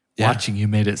 Yeah. Watching you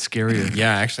made it scarier.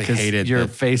 Yeah, I actually hated your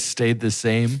that. face stayed the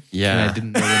same. Yeah. And I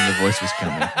didn't know when the voice was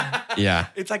coming. Yeah.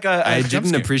 It's like a I jump didn't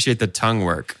scare. appreciate the tongue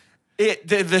work.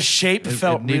 The shape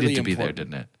felt It needed really to be there,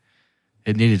 important. didn't it?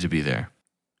 It needed to be there.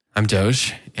 I'm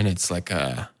Doge, and it's like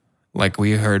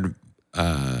we heard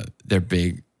they're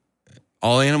big.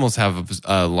 All animals have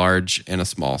a large and a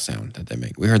small sound that they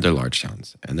make. We heard their large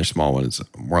sounds, and their small one is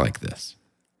more like this.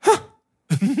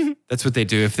 That's what they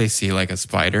do if they see like a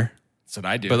spider, That's what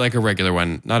I do. but like a regular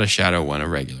one, not a shadow one, a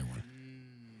regular one.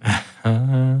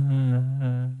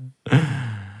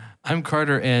 I'm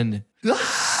Carter, and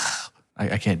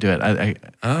I can't do it.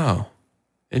 Oh,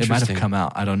 It might interesting. have come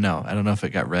out. I don't know. I don't know if it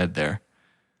got read there.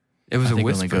 It was I a think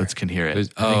whisper. only goats can hear it. was-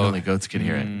 I think oh. only goats can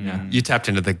hear it. Yeah. You tapped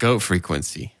into the goat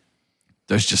frequency.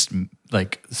 There's just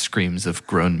like screams of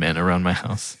grown men around my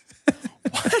house.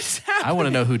 What's happening? I want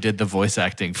to know who did the voice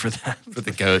acting for that. For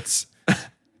the goats.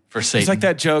 For Satan. It's like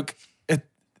that joke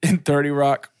in 30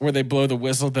 Rock where they blow the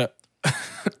whistle that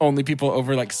only people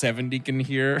over like 70 can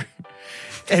hear.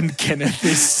 And Kenneth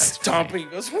is stomping. He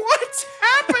goes, what's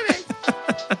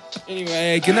happening?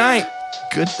 Anyway, good night.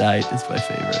 Good Night is my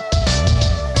favorite.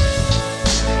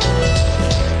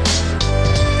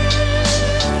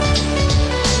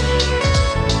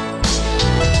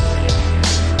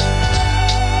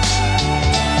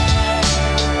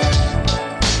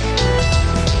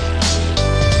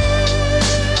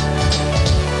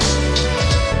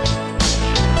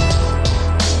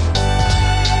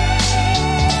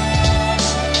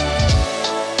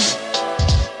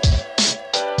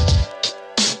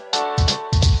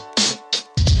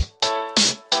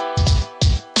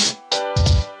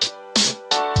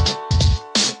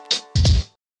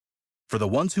 For the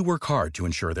ones who work hard to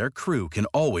ensure their crew can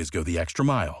always go the extra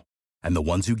mile, and the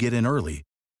ones who get in early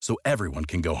so everyone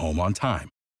can go home on time,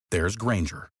 there's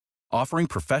Grainger, offering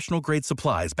professional-grade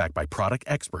supplies backed by product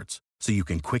experts so you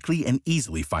can quickly and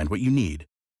easily find what you need.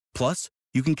 Plus,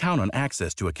 you can count on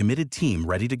access to a committed team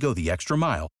ready to go the extra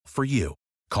mile for you.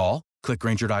 Call, click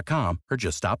Grainger.com, or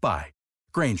just stop by.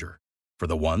 Grainger, for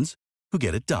the ones who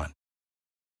get it done.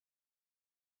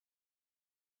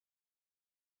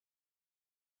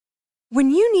 When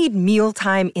you need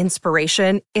mealtime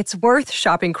inspiration, it's worth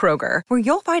shopping Kroger, where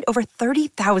you'll find over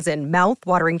 30,000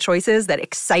 mouth-watering choices that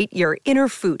excite your inner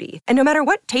foodie. And no matter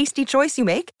what tasty choice you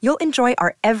make, you'll enjoy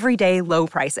our everyday low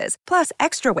prices, plus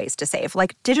extra ways to save,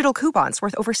 like digital coupons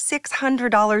worth over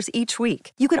 $600 each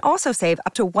week. You can also save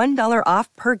up to $1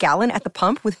 off per gallon at the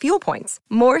pump with fuel points.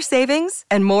 More savings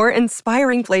and more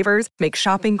inspiring flavors make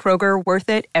shopping Kroger worth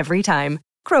it every time.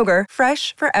 Kroger,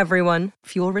 fresh for everyone.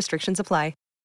 Fuel restrictions apply.